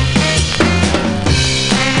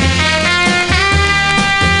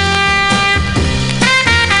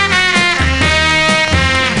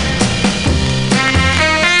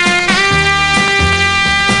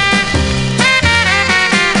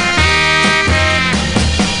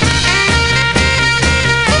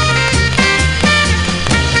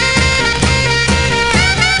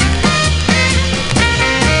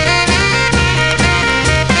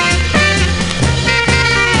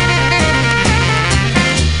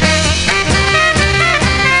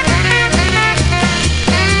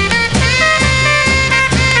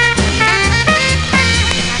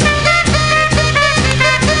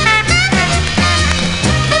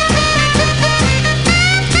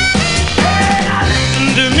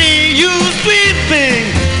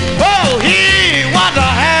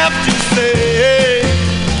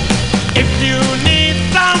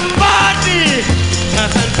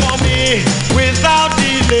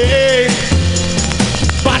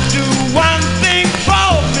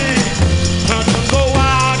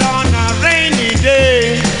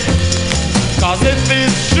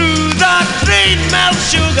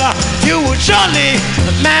 You would surely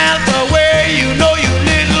melt away. You know you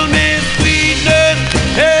little miss sweetness.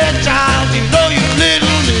 Hey child, you know you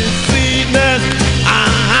little miss sweetness.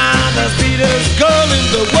 The sweetest girl in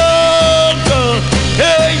the world, girl.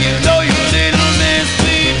 Hey, you know you little miss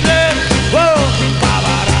sweetness. Whoa,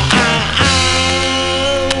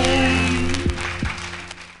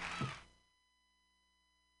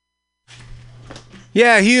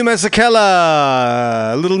 Yeah, Hugh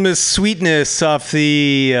Masekela, Little Miss Sweetness off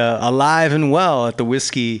the Alive and Well at the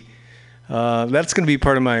Whiskey. That's going to be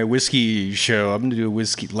part of my whiskey show. I'm going to do a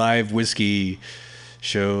live whiskey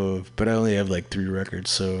show, but I only have like 3 records,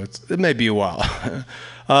 so it may be a while.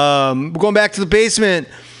 Going back to the basement.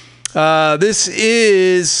 This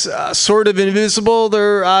is sort of invisible.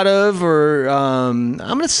 They're out of, or I'm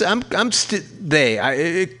gonna say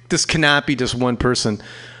this cannot be just one person.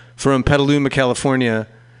 From Petaluma, California,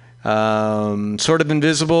 sort of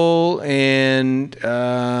invisible, and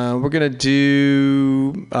we're gonna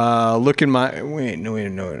do look in my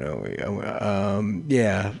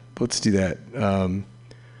yeah, let's do that.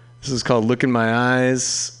 This is called Look in My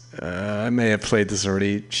Eyes. I may have played this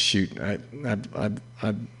already. Shoot, I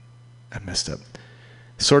messed up.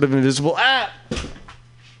 Sort of invisible.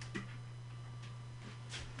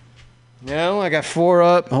 No, I got 4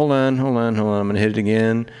 up. Hold on. I'm gonna hit it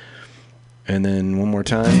again. And then one more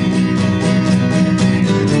time.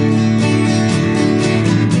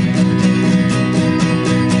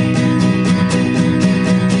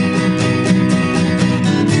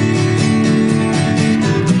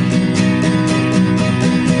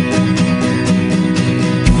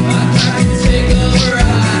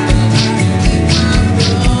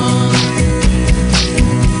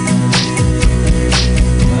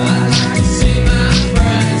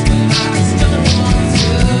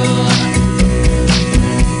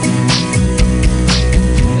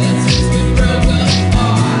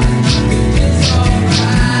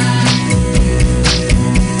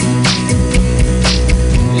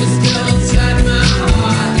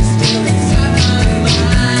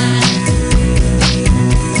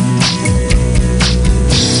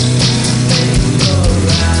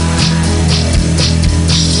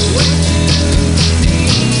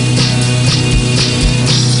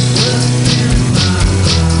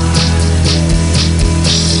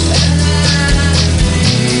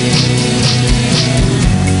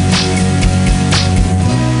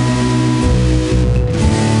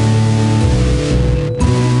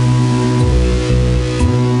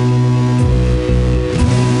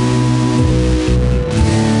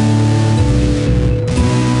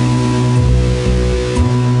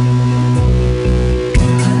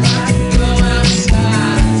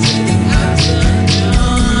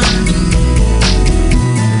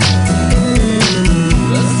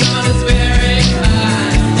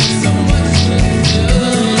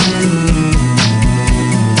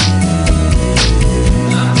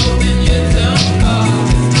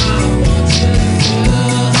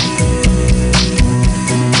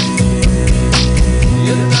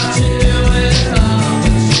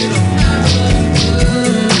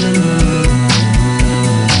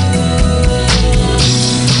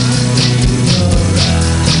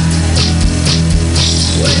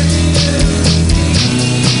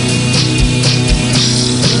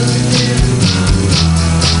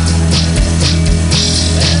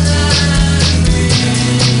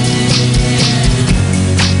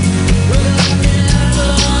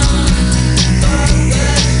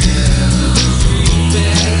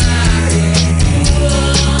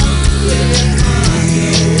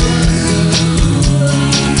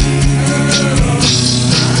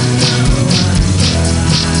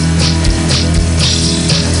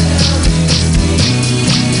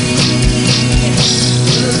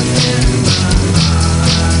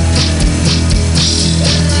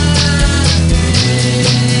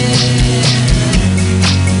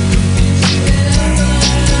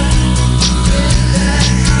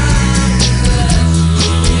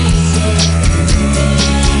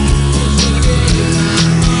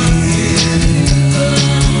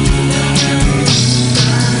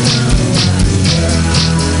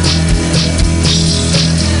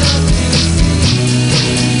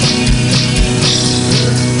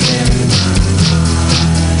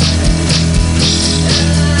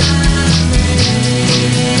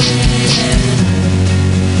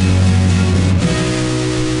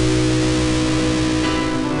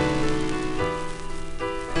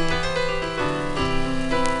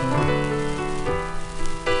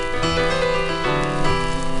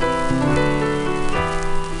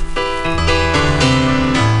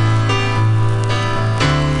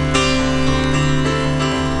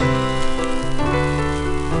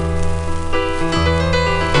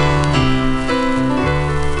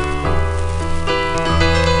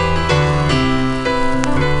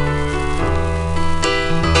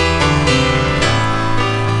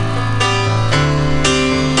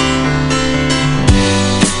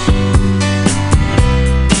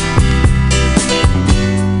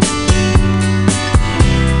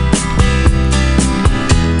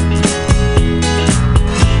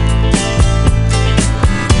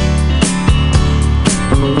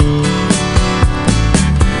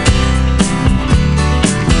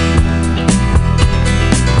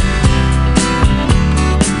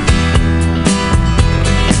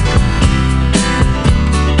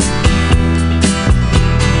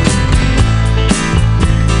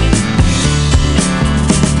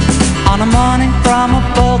 morning from a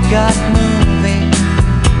Bogart movie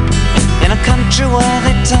in a country where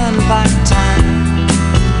they turn back time.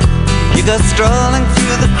 You go strolling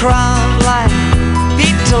through the crowd like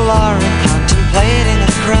Peter Lorre contemplating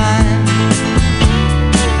a crime.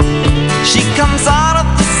 She comes out of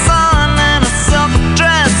the sun in a silk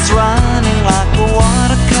dress, running like a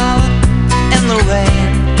watercolor in the rain.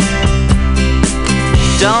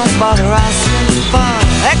 Don't bother asking for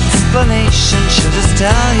explanation, she'll just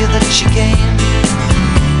tell you that she came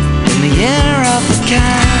in the year of the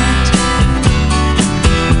cat.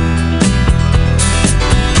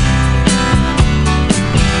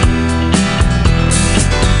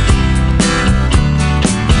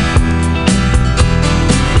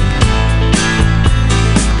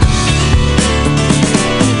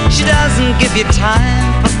 She doesn't give you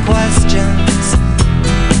time for questions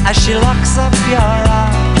as she locks up your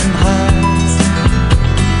arm in hers,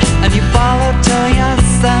 and you follow till your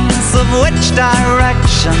sense of which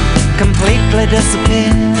direction completely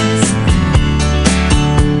disappears.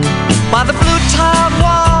 By the blue tiled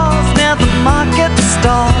walls near the market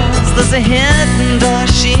stalls, there's a hidden door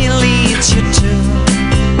she leads you to.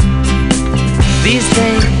 These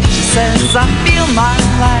days, she says, I feel my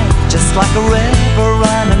life just like a river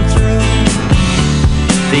running through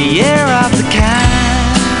the year of the cat.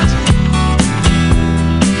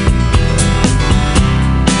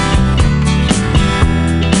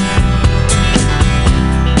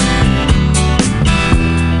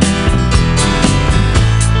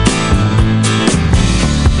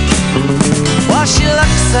 Well, she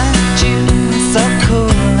looks at you so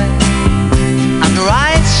coolly, and her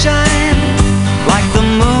eyes shine like the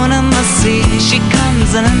moon and the sea. She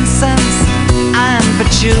comes in incense and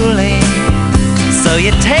patchouli, so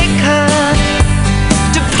you take her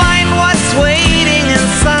to find what's waiting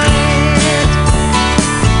inside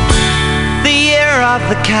the year of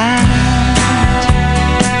the cat.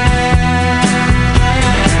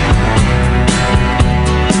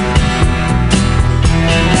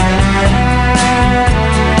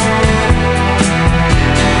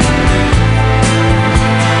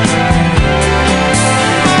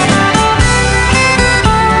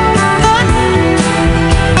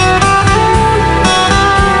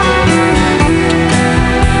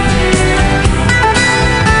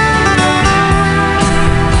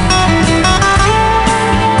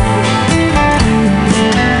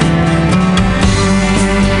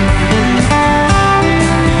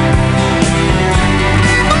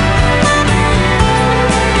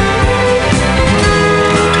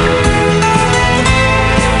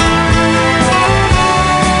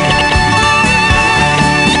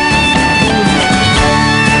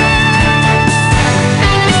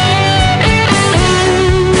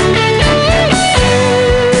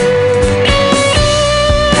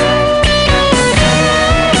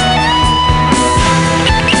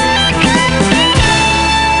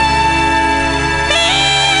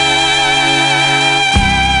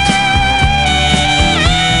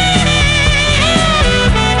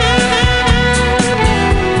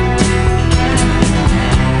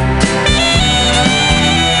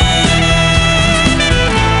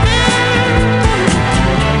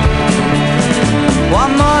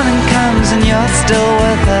 Still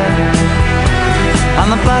with her on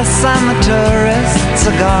the bus and the tourists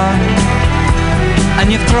are gone,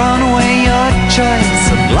 and you've thrown away your choice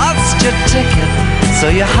and lost your ticket, so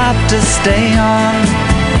you have to stay on.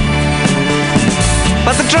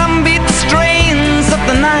 But the drumbeat strains of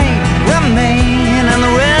the night remain, and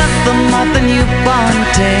the rhythm of the newborn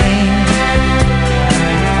day.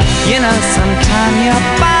 You know, sometime you're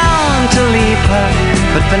bound to leave her,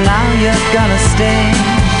 but for now you're gonna stay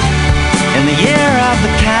in the year of the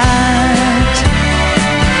cat.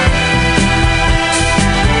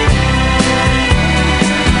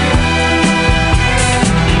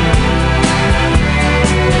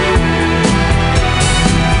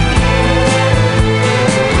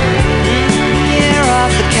 Year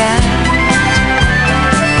of the cat.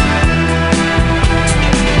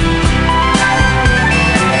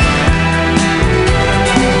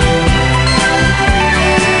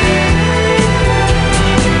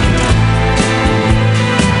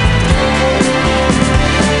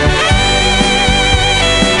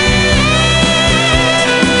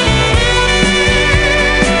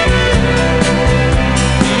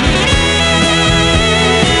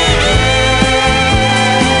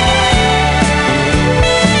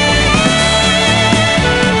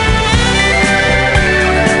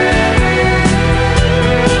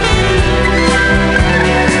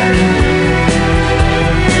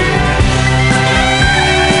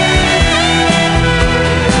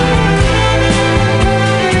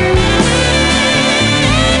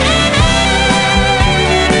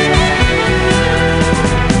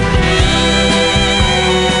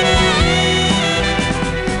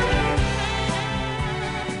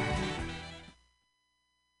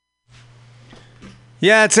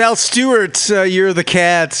 Yeah, it's Al Stewart. You're the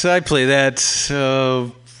Cat. I play that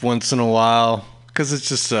once in a while because it's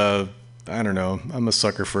just, I don't know. I'm a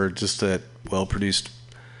sucker for just that well-produced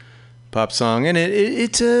pop song, and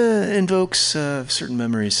it invokes certain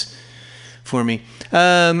memories for me.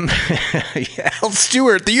 Al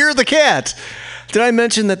Stewart, the You're the Cat. Did I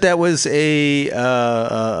mention that was a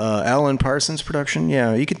Alan Parsons production?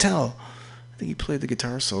 Yeah, you can tell. I think he played the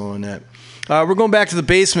guitar solo on that. We're going back to the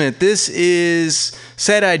basement. This is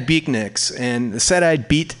Sad-Eyed Beatniks, and the Sad-Eyed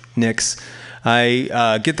Beatniks,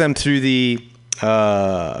 I get them through the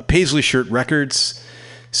Paisley Shirt Records.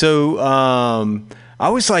 So I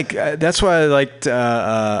was like, that's why I liked.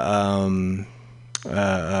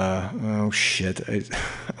 Oh shit!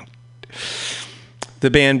 The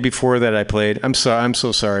band before that I played. I'm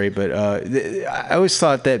so sorry, but I always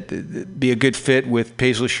thought that'd be a good fit with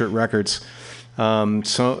Paisley Shirt Records. Hold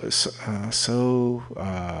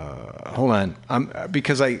on.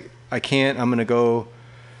 Because I can't. I'm gonna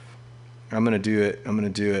do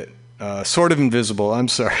it. Sort of Invisible. I'm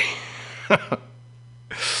sorry.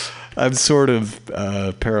 I'm sort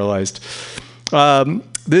of paralyzed.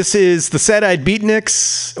 This is the Sad-Eyed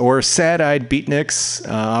Beatniks, or Sad-Eyed Beatniks,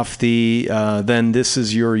 off the Then This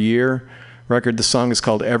Is Your Year record. The song is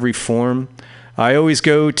called Every Form. I always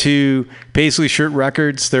go to Paisley Shirt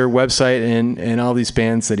Records, their website, and all these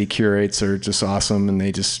bands that he curates are just awesome, and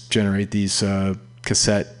they just generate these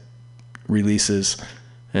cassette releases,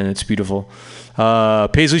 and it's beautiful.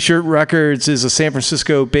 Paisley Shirt Records is a San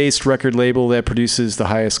Francisco-based record label that produces the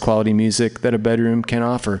highest quality music that a bedroom can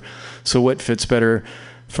offer. So what fits better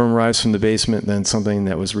from Rise from the Basement than something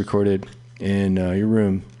that was recorded in your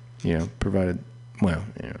room, provided, well,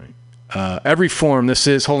 anyway. Every Form, this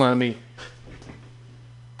is, hold on, let me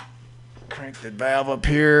crank the valve up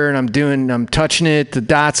here, and I'm touching it. The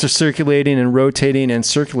dots are circulating and rotating and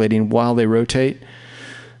circulating while they rotate.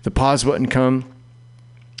 The pause button come.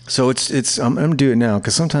 So I'm gonna do it now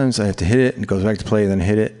because sometimes I have to hit it and it goes back to play, then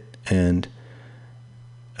hit it, and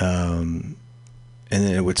then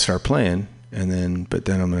it would start playing, but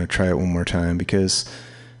then I'm gonna try it one more time because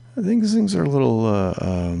I think these things are a little.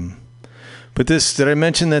 But did I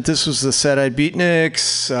mention that this was the Sad-Eyed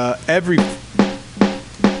Beatniks? Every.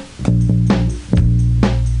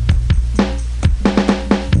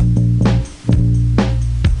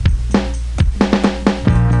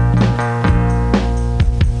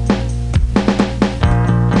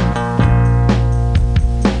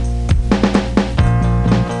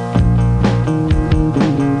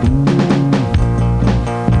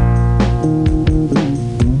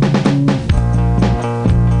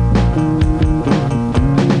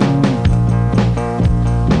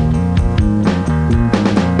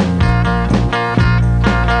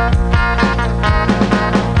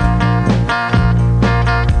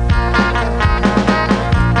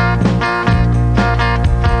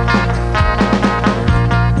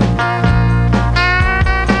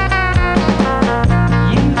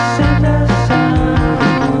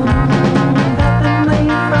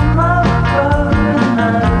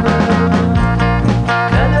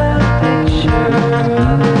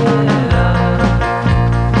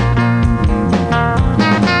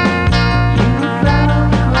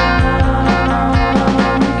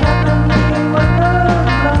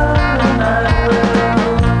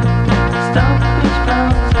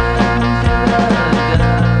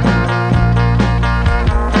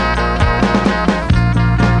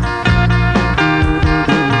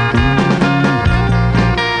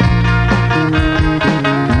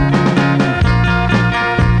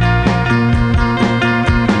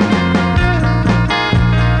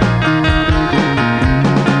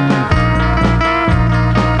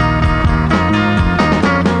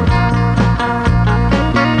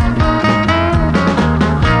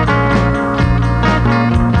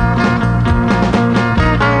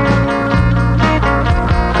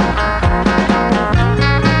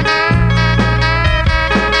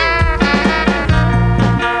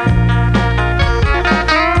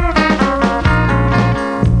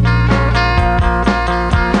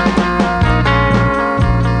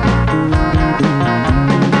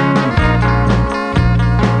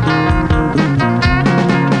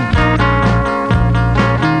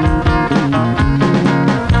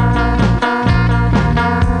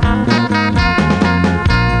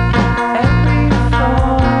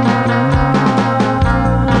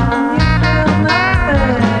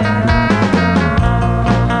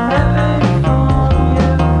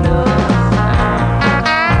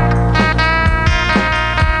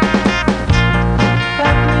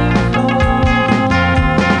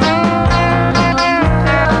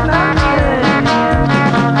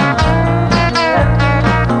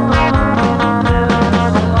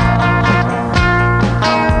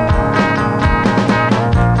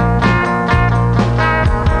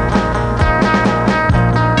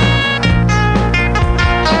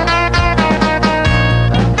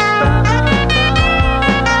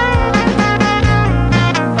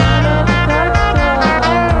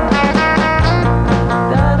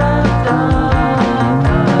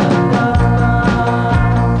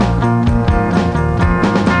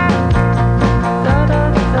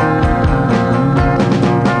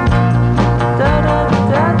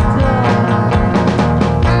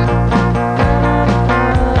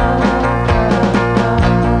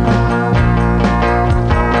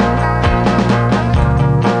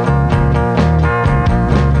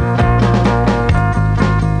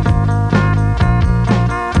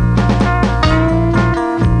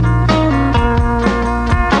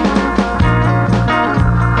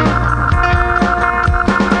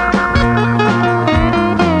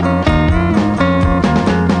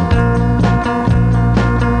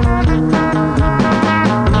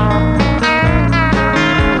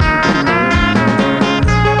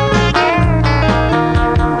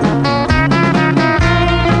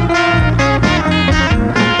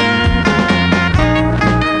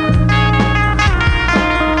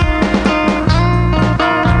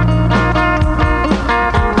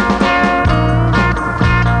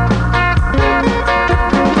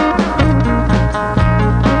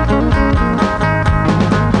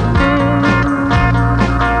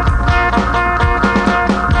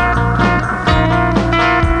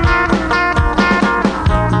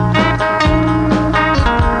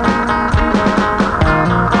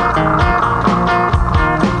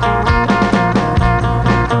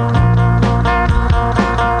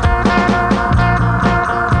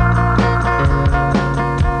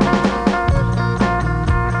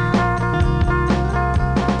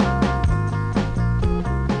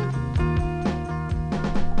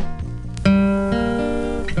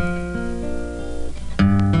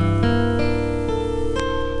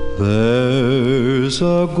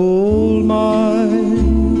 There's a gold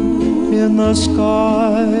mine in the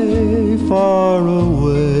sky far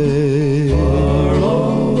away. Far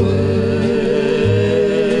away.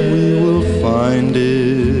 We will find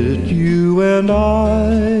it, you and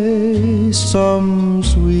I, some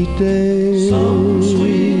sweet day. Some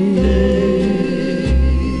sweet day.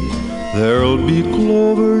 There'll be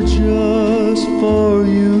clover just for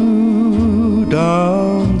you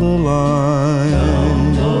down the line.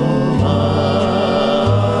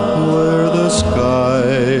 Where the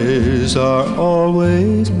skies are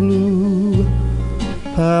always blue,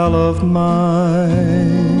 pal of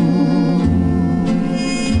mine.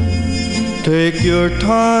 Take your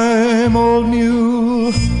time, old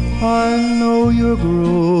mule, I know you're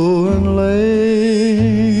growing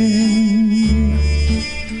lame,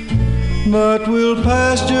 but we'll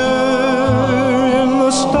pasture in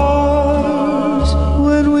the stars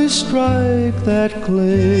when we strike that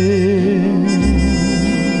claim.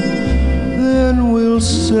 Then we'll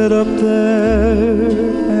sit up there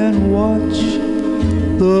and watch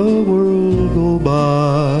the world go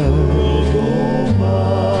by.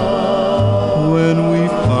 When we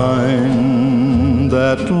find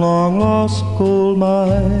that long-lost gold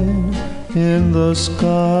mine in the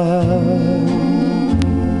sky,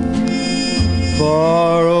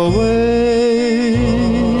 far away,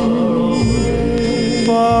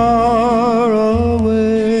 far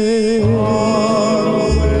away,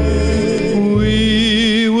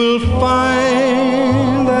 we will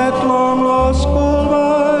find that long-lost gold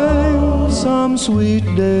mine some sweet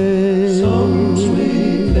day. Some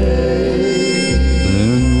sweet day.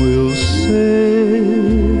 Then we'll say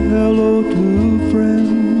hello to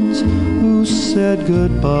friends who said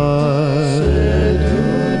goodbye.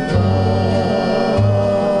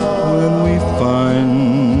 When we find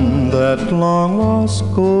that long-lost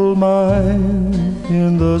gold mine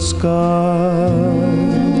in the sky,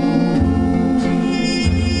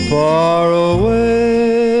 far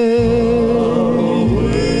away,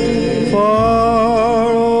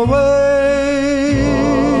 far away,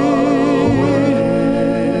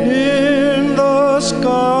 in the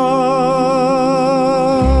sky.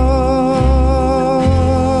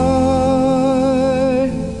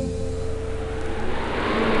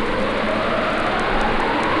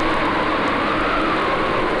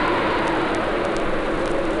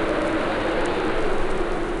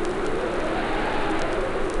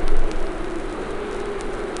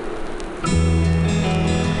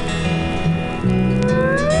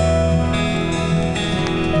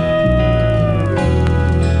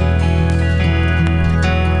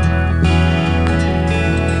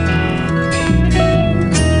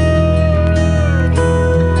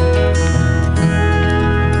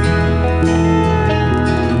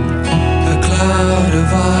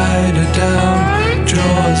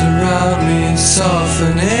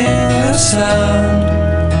 Softening the sound.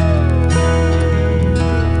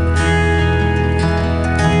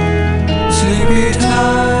 Sleepy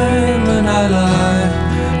time when I lie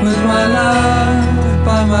with my love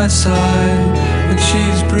by my side, and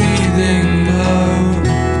she's breathing low,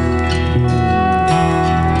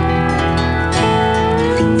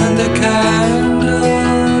 and the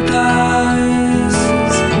candle dies.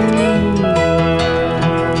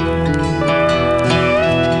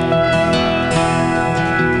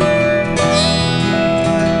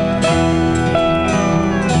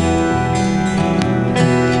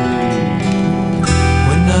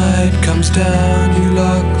 Down, you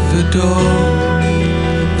lock the door,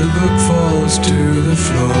 the book falls to the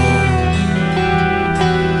floor.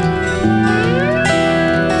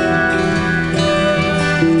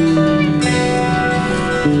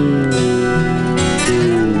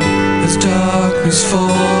 As darkness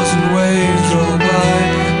falls and waves roll by,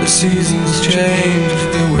 the seasons change,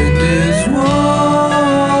 the wind is warm.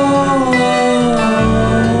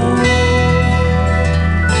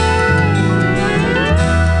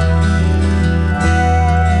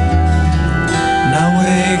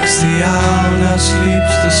 The owl, now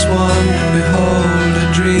sleeps the swan. Behold a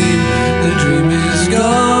dream, the dream is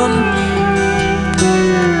gone.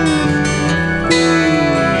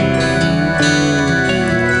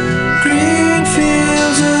 Green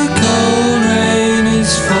fields, a cold rain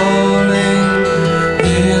is falling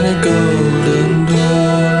in a golden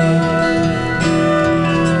dawn.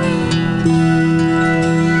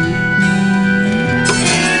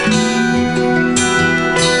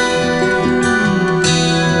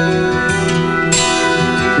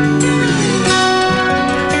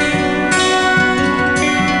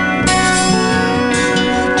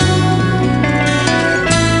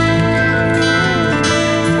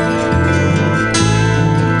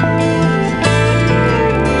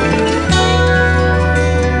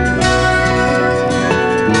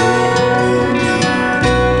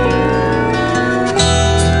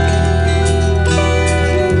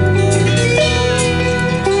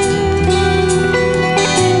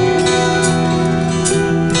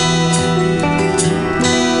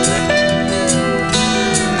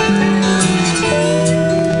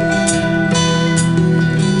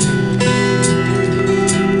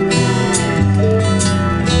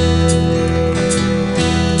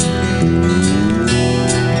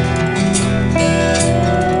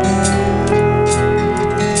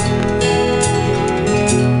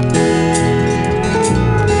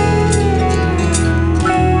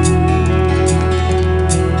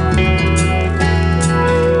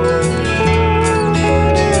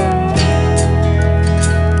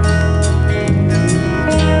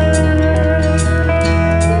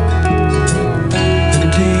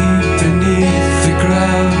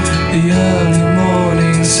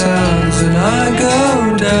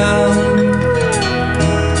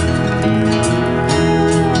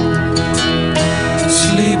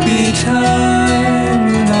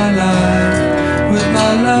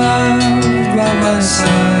 my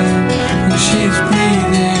side, and she's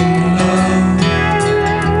breathing low.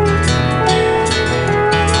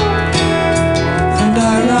 And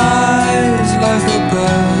I rise like a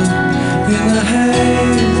bird in the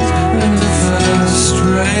haze, and the first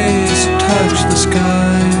rays touch the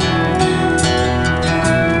sky.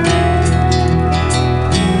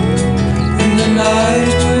 And the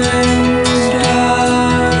night winds die.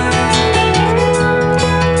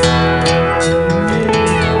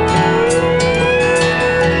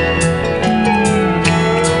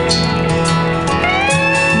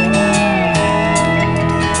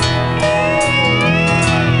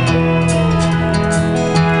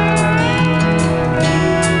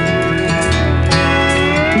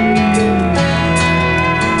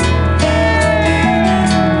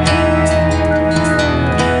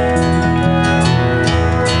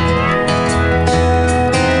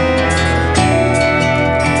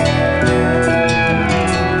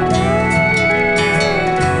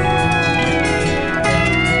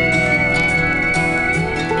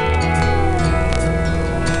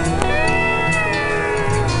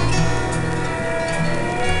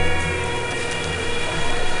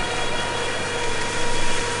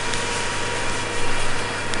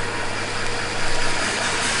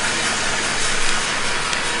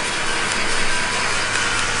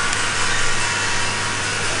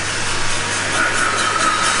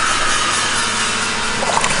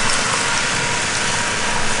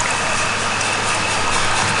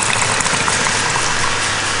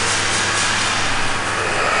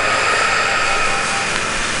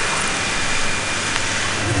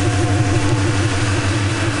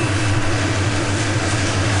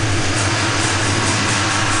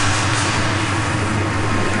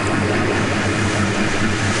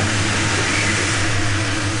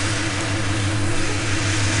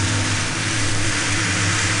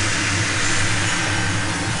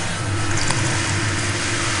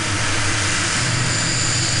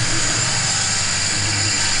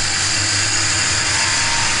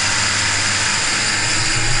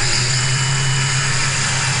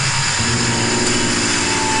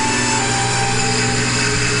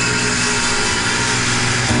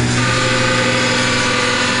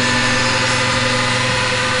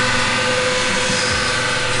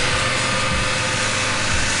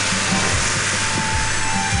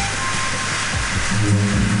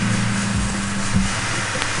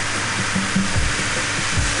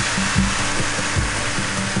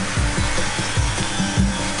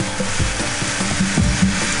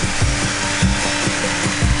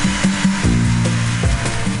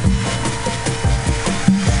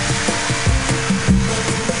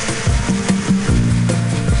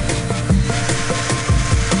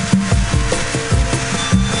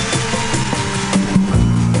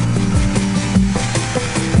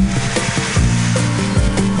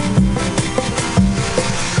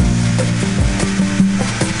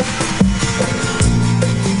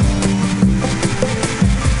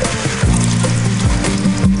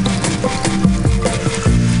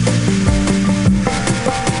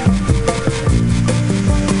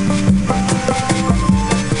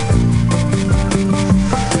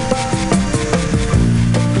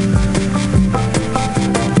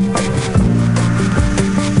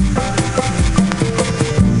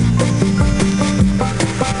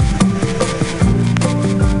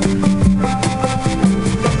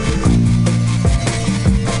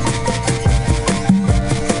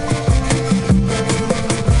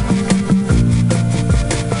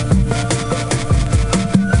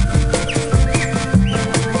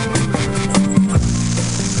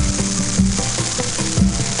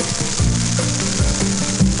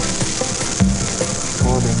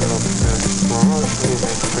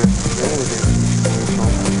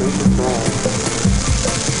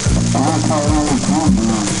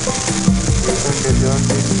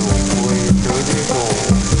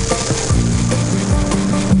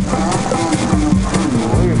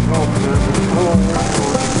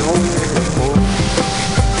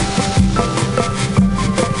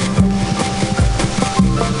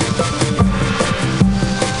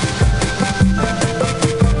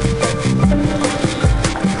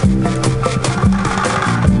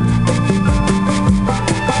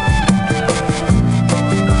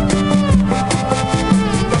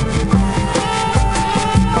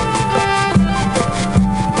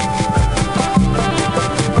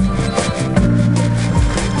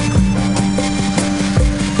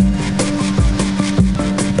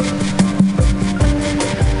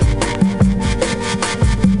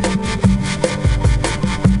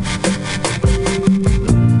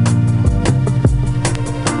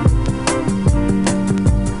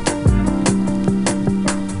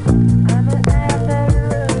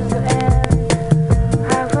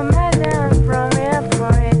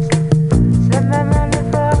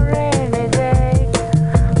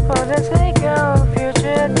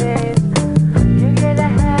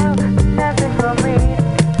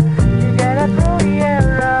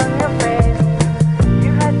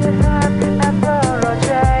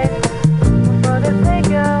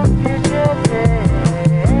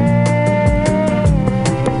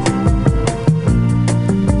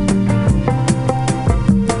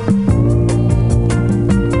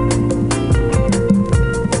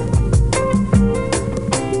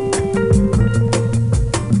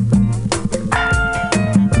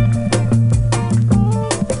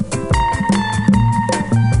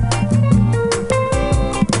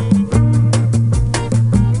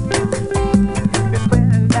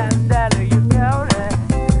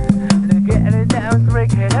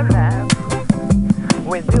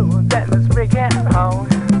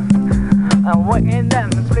 Waiting them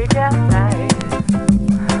to speak at night.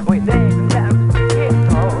 Waiting them to get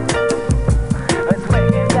home. Let's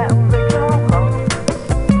waiting them to go home.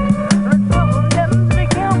 Let's waiting them to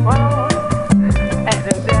go home. And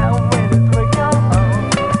then down when we go home.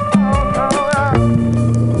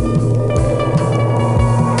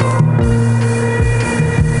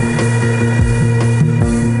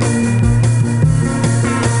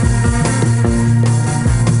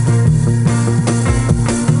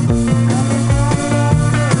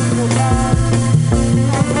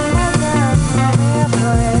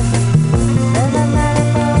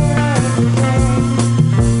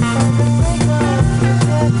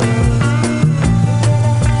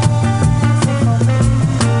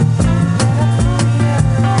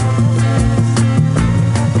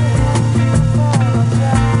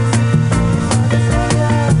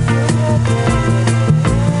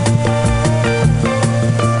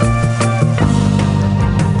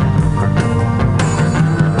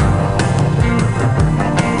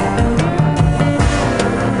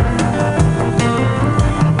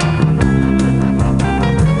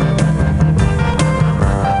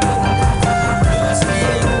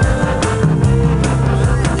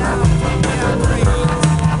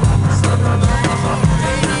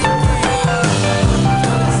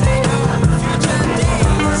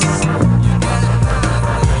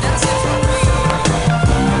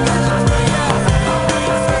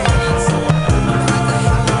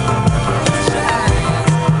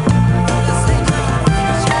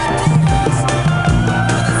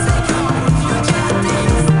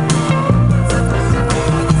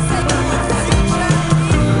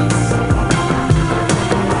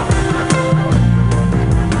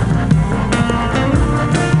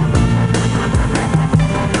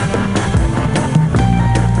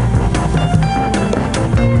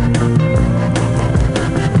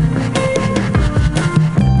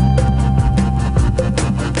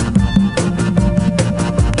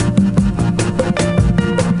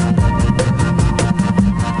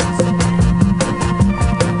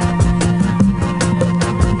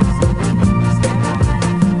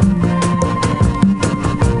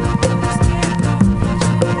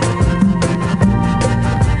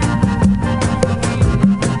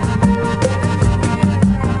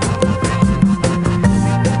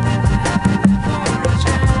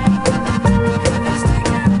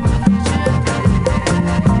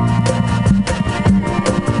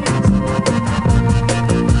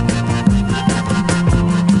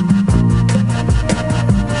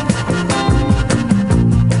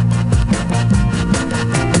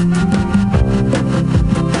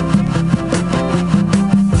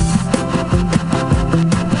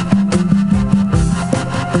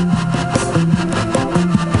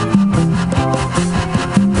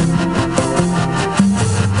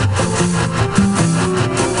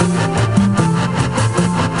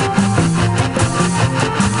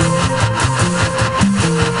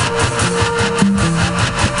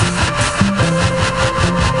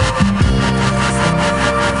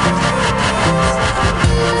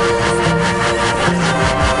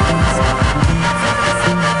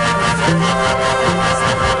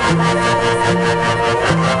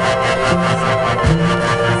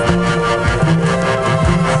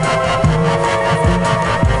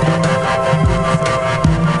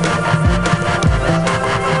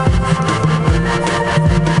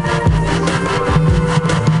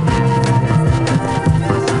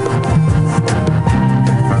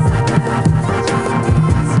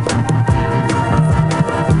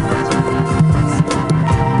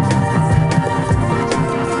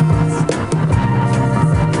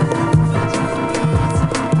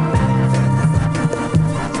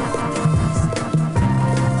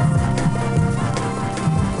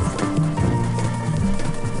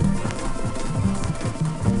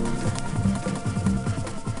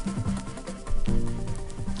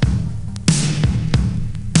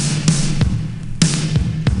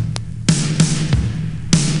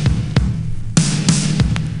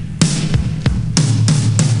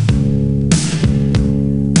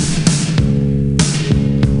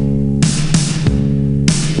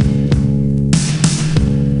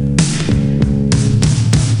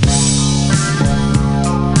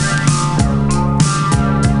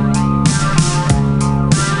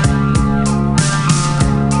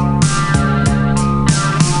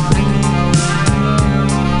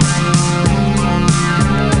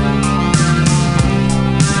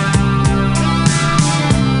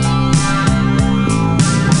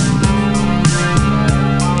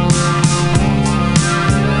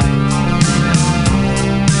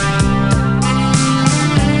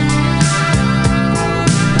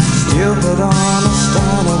 Stupid on a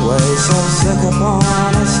stone away, so sick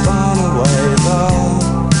upon a stone away.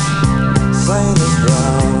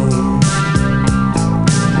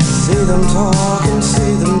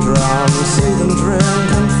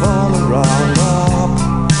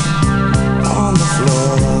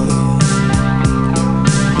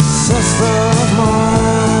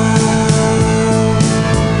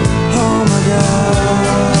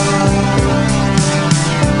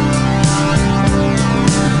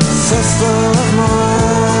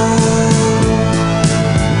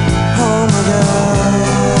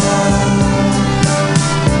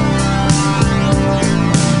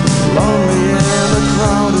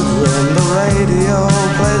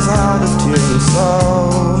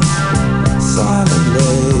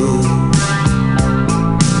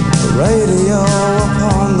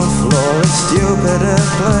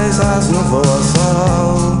 voice has no voice at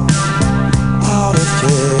all. Out of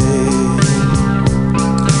key.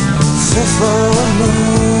 Sister of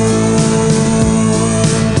mine,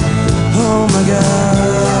 oh my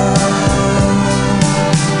God.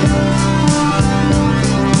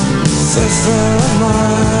 Sister of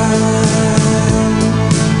mine,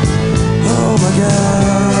 oh my God.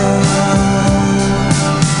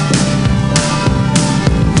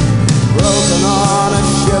 Broken on a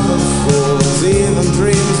ship of fools, even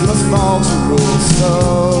dreams must fall to rules so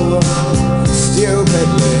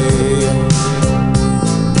stupidly.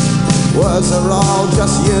 Words are all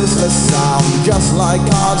just useless sound, just like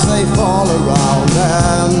cards they fall around,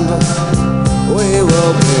 and we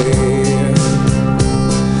will be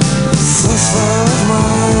sister of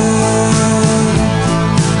mine,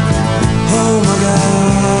 oh my God.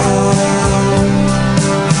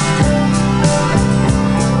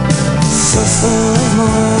 Sister of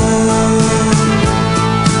mine,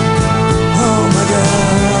 oh my God.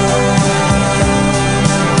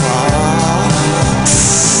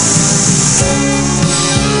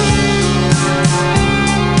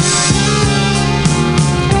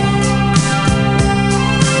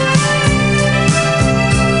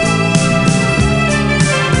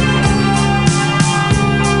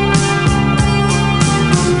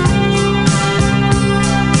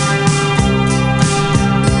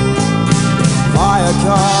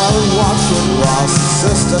 Car and watch it rust.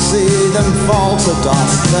 Sister, see them fall to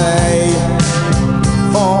dust. They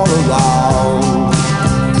fall around.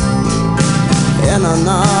 In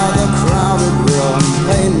another crowded room,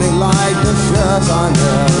 paint me like the shirt I'm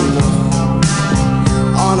in.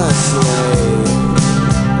 Honestly,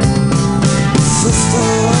 sister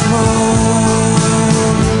of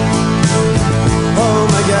mine, oh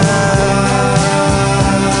my God.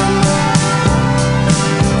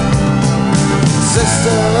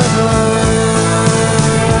 Sister of mine,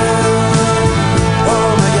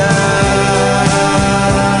 oh my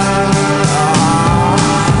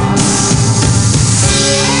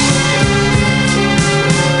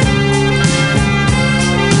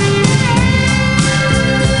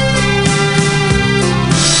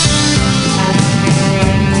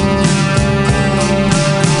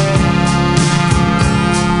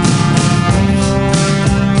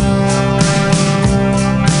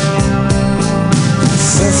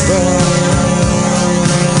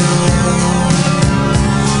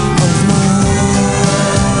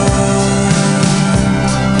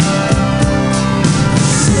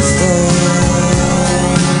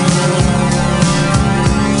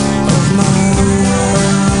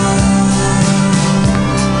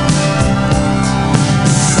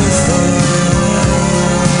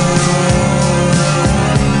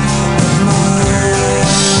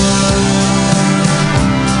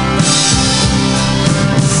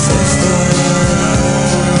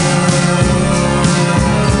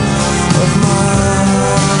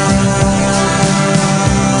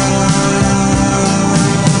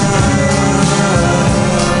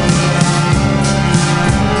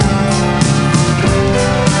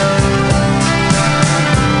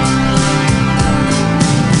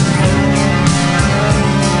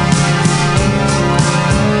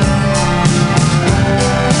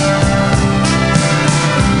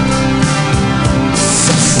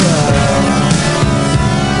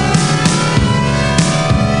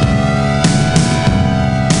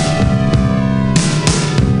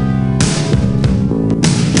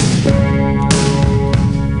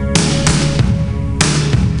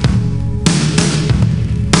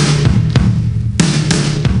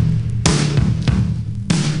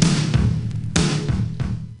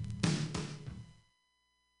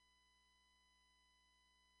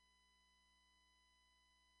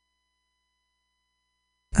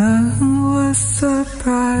I was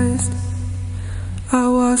surprised, I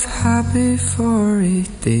was happy for a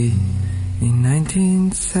day in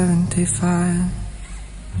 1975.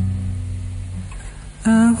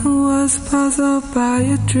 I was puzzled by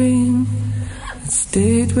a dream that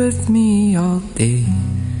stayed with me all day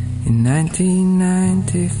in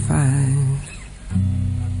 1995.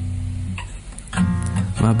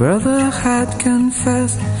 My brother had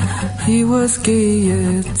confessed he was gay,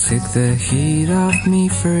 it took the heat off me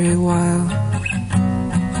for a while.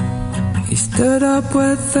 He stood up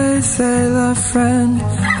with a sailor friend,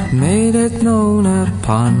 made it known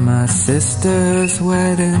upon my sister's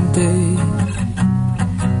wedding day.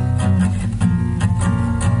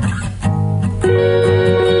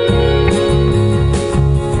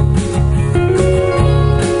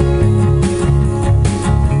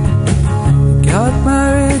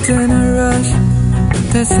 In a rush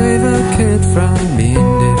to save a kid from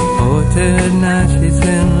being deported, now she's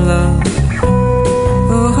in love.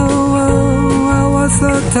 Oh, was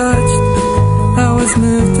so touched, I was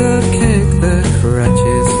moved to kick the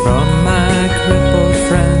crutches from my crippled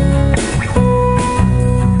friend.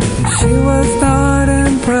 And she was not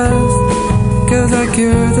impressed, 'cause I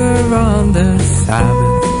cured her on the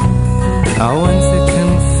Sabbath. I went to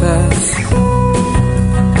confess.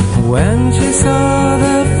 When she saw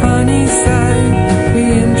the funny side, we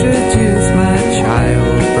introduced my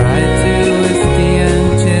child bride to whiskey and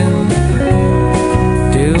gin.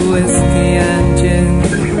 Do whiskey and gin.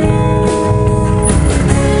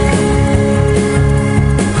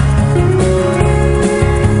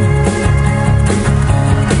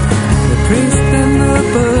 The priest in the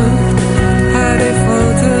book had a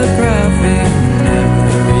photographic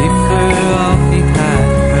memory for all he had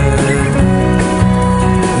heard.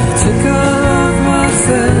 He took all of my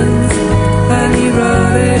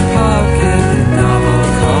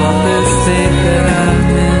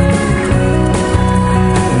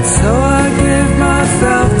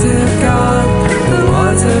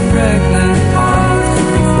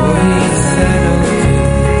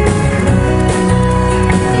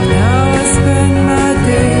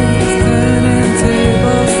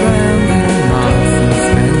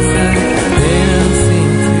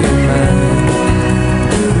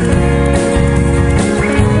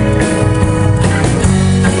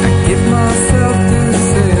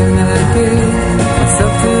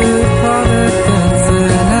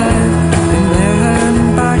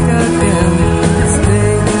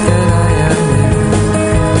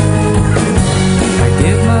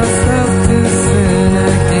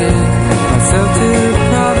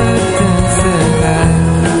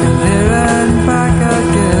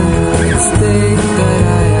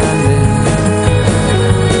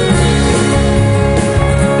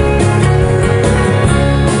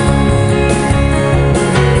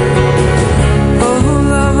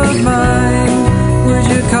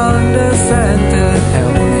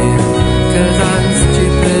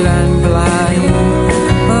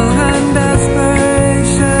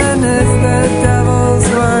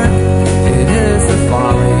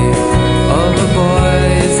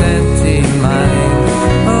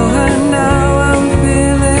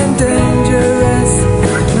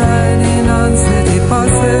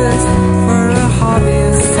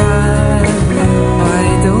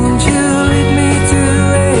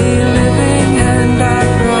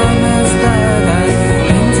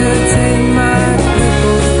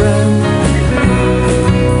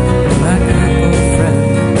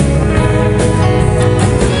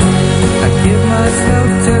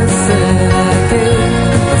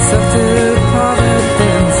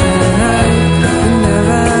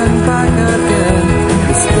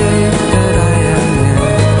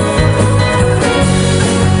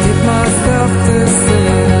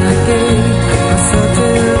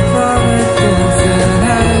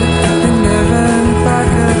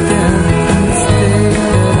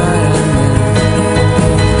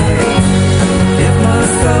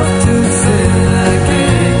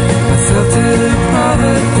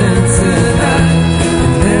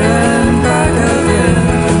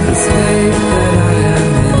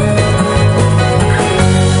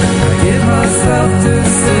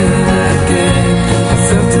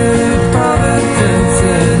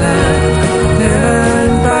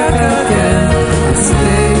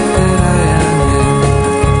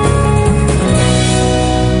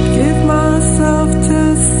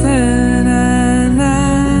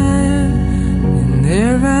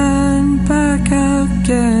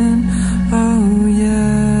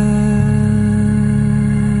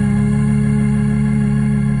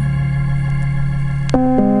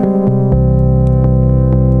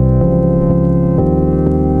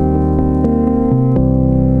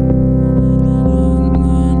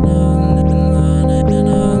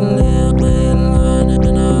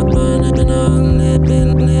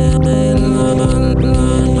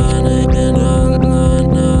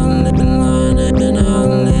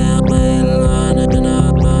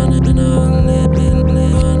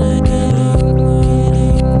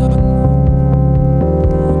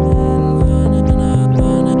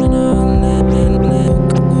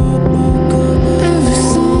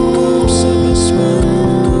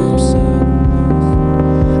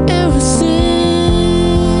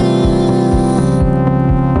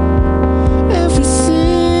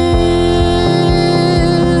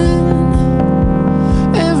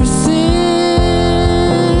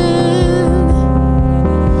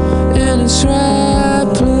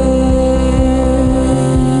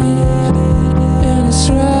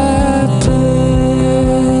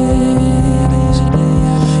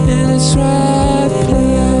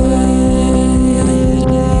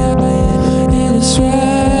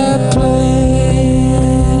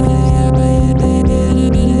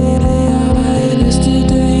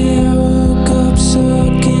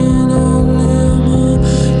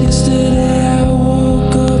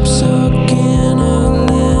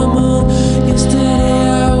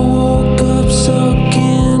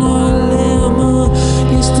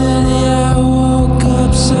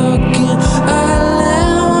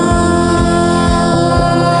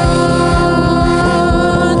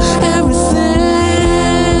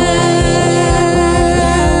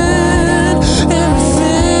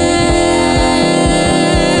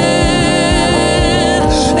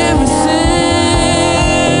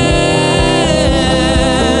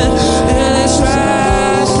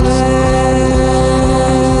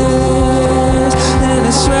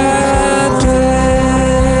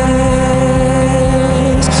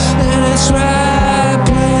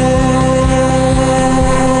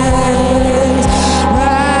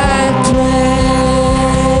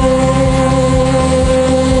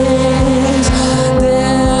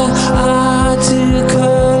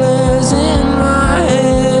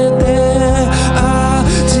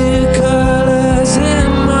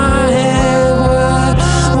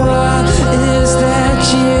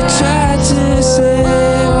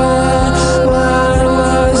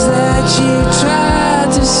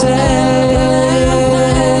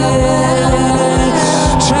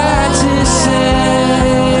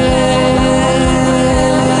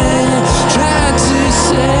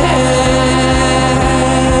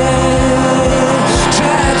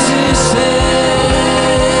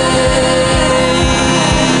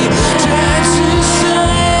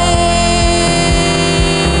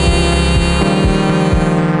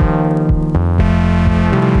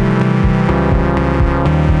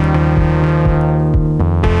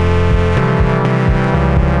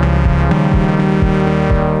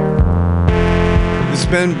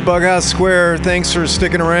been BughouseSquare. Thanks for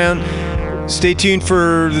sticking around. Stay tuned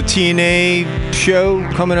for the TNA show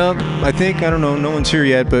coming up, I think. I don't know. No one's here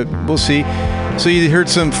yet, but we'll see. So you heard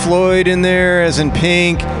some Floyd in there, as in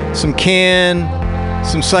Pink, some Can,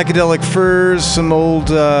 some Psychedelic Furs, some old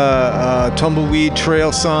Tumbleweed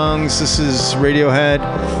Trail songs. This is Radiohead.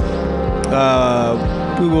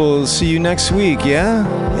 We will see you next week, yeah?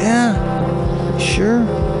 Yeah? Sure?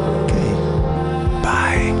 Okay.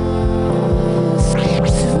 Bye.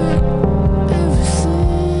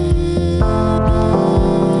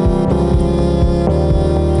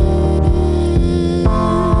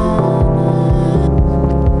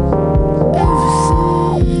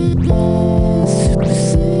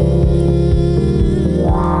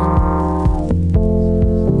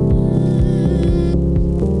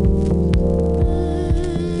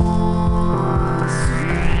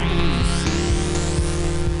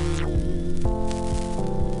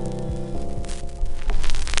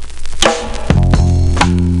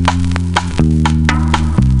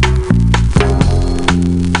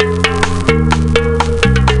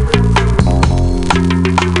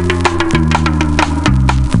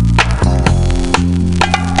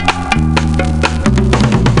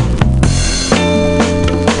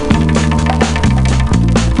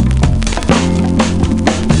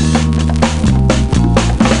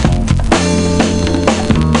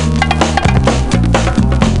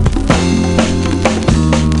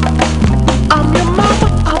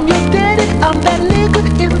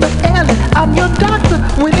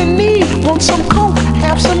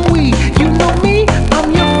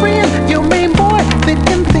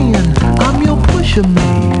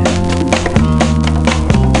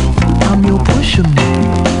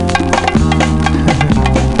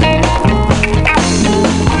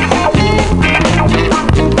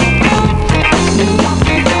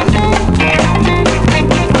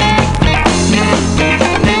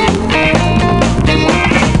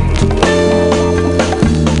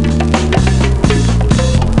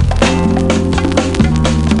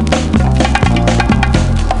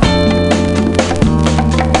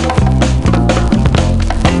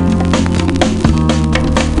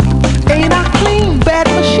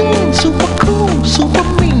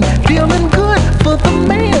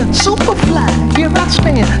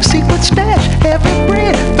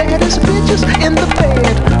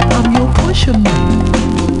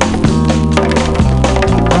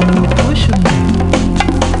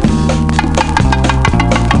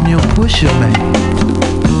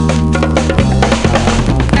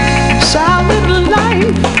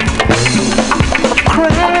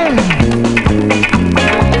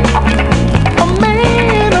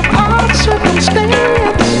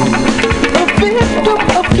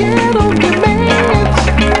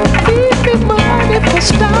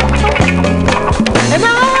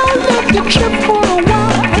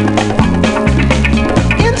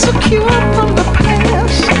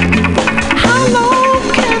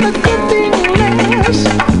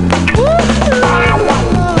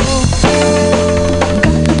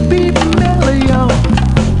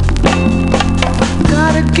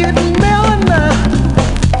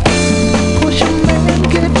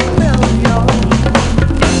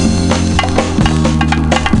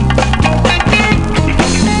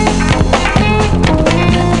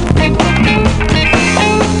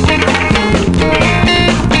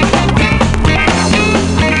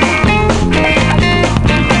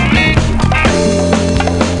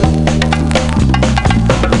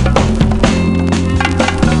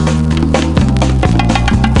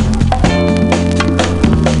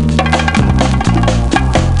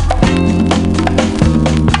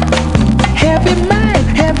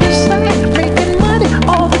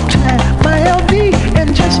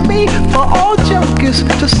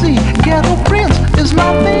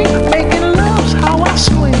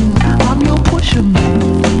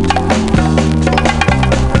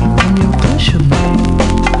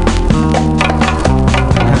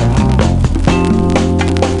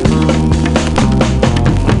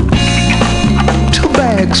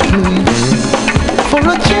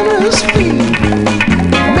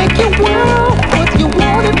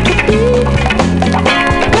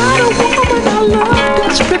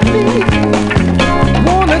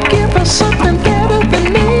 Something better than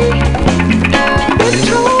me. Been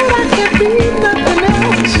told I can't be nothing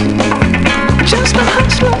else.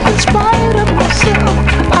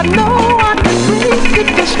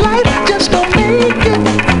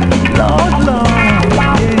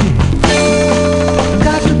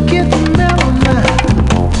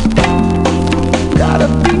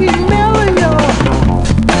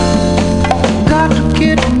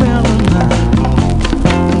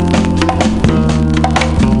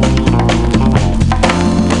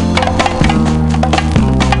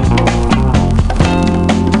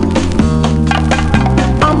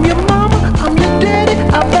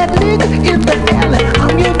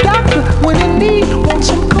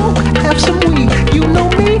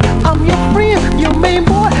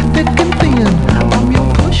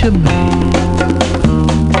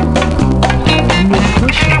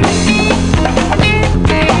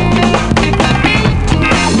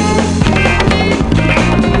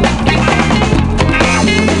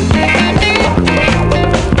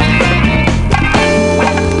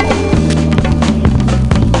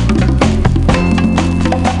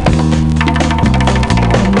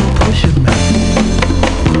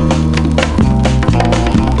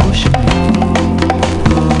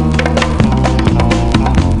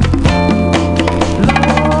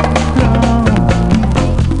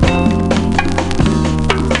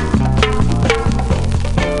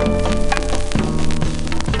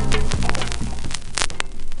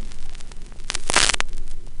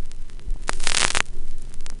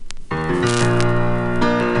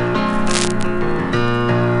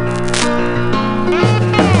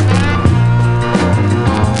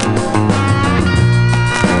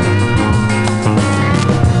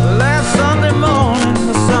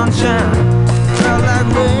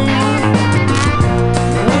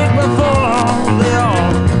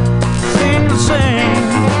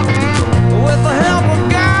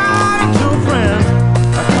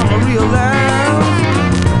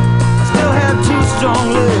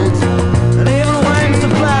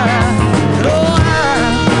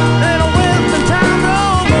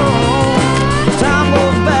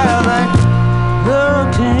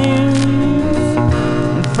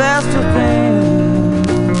 faster thing.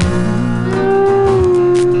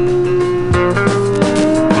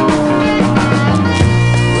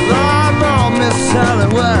 Lord, Lord, Miss Sally,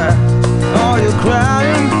 why are you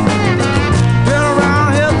crying? Been around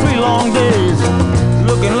here 3 long days,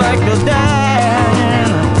 looking like you're dying.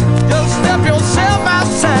 Just step yourself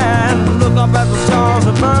outside, look up at the stars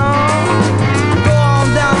above. Go on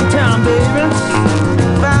downtown, baby,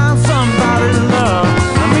 find somebody to love.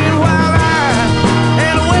 I mean, while I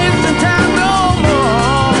ain't wasting time no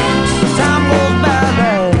more. Time goes by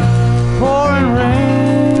like pouring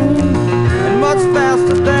rain and much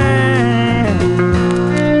faster things.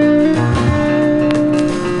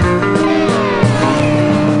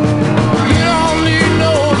 You don't need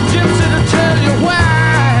no gypsy to tell you why.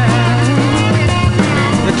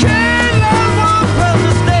 You can't let one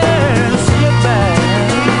person stand and see it back.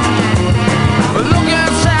 But look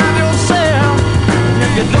inside yourself.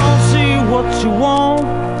 If you don't see what you want,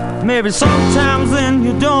 maybe sometimes then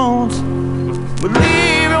you don't. But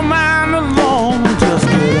leave your mind alone and just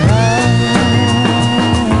get high.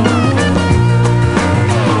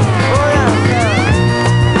 Oh yeah, yeah.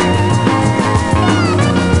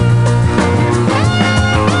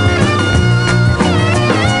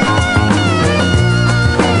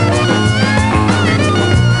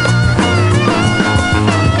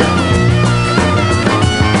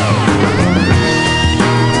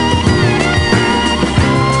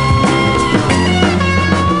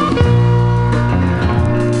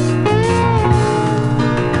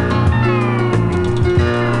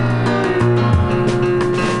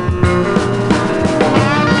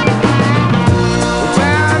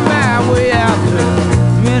 Found my way out there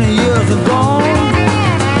many years ago,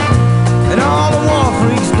 and all the war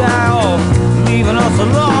freaks die off, leaving us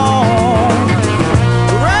alone.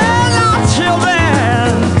 Raise our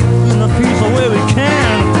children in the peaceful way we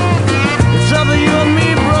can. It's up to you and me,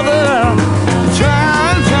 brother, to try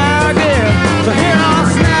and try again. So hear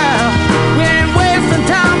us now, we ain't wasting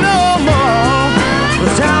time no more. The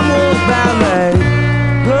time goes by like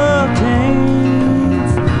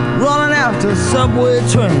hurricanes running after subway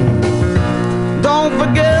train. Don't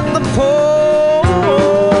forget the poor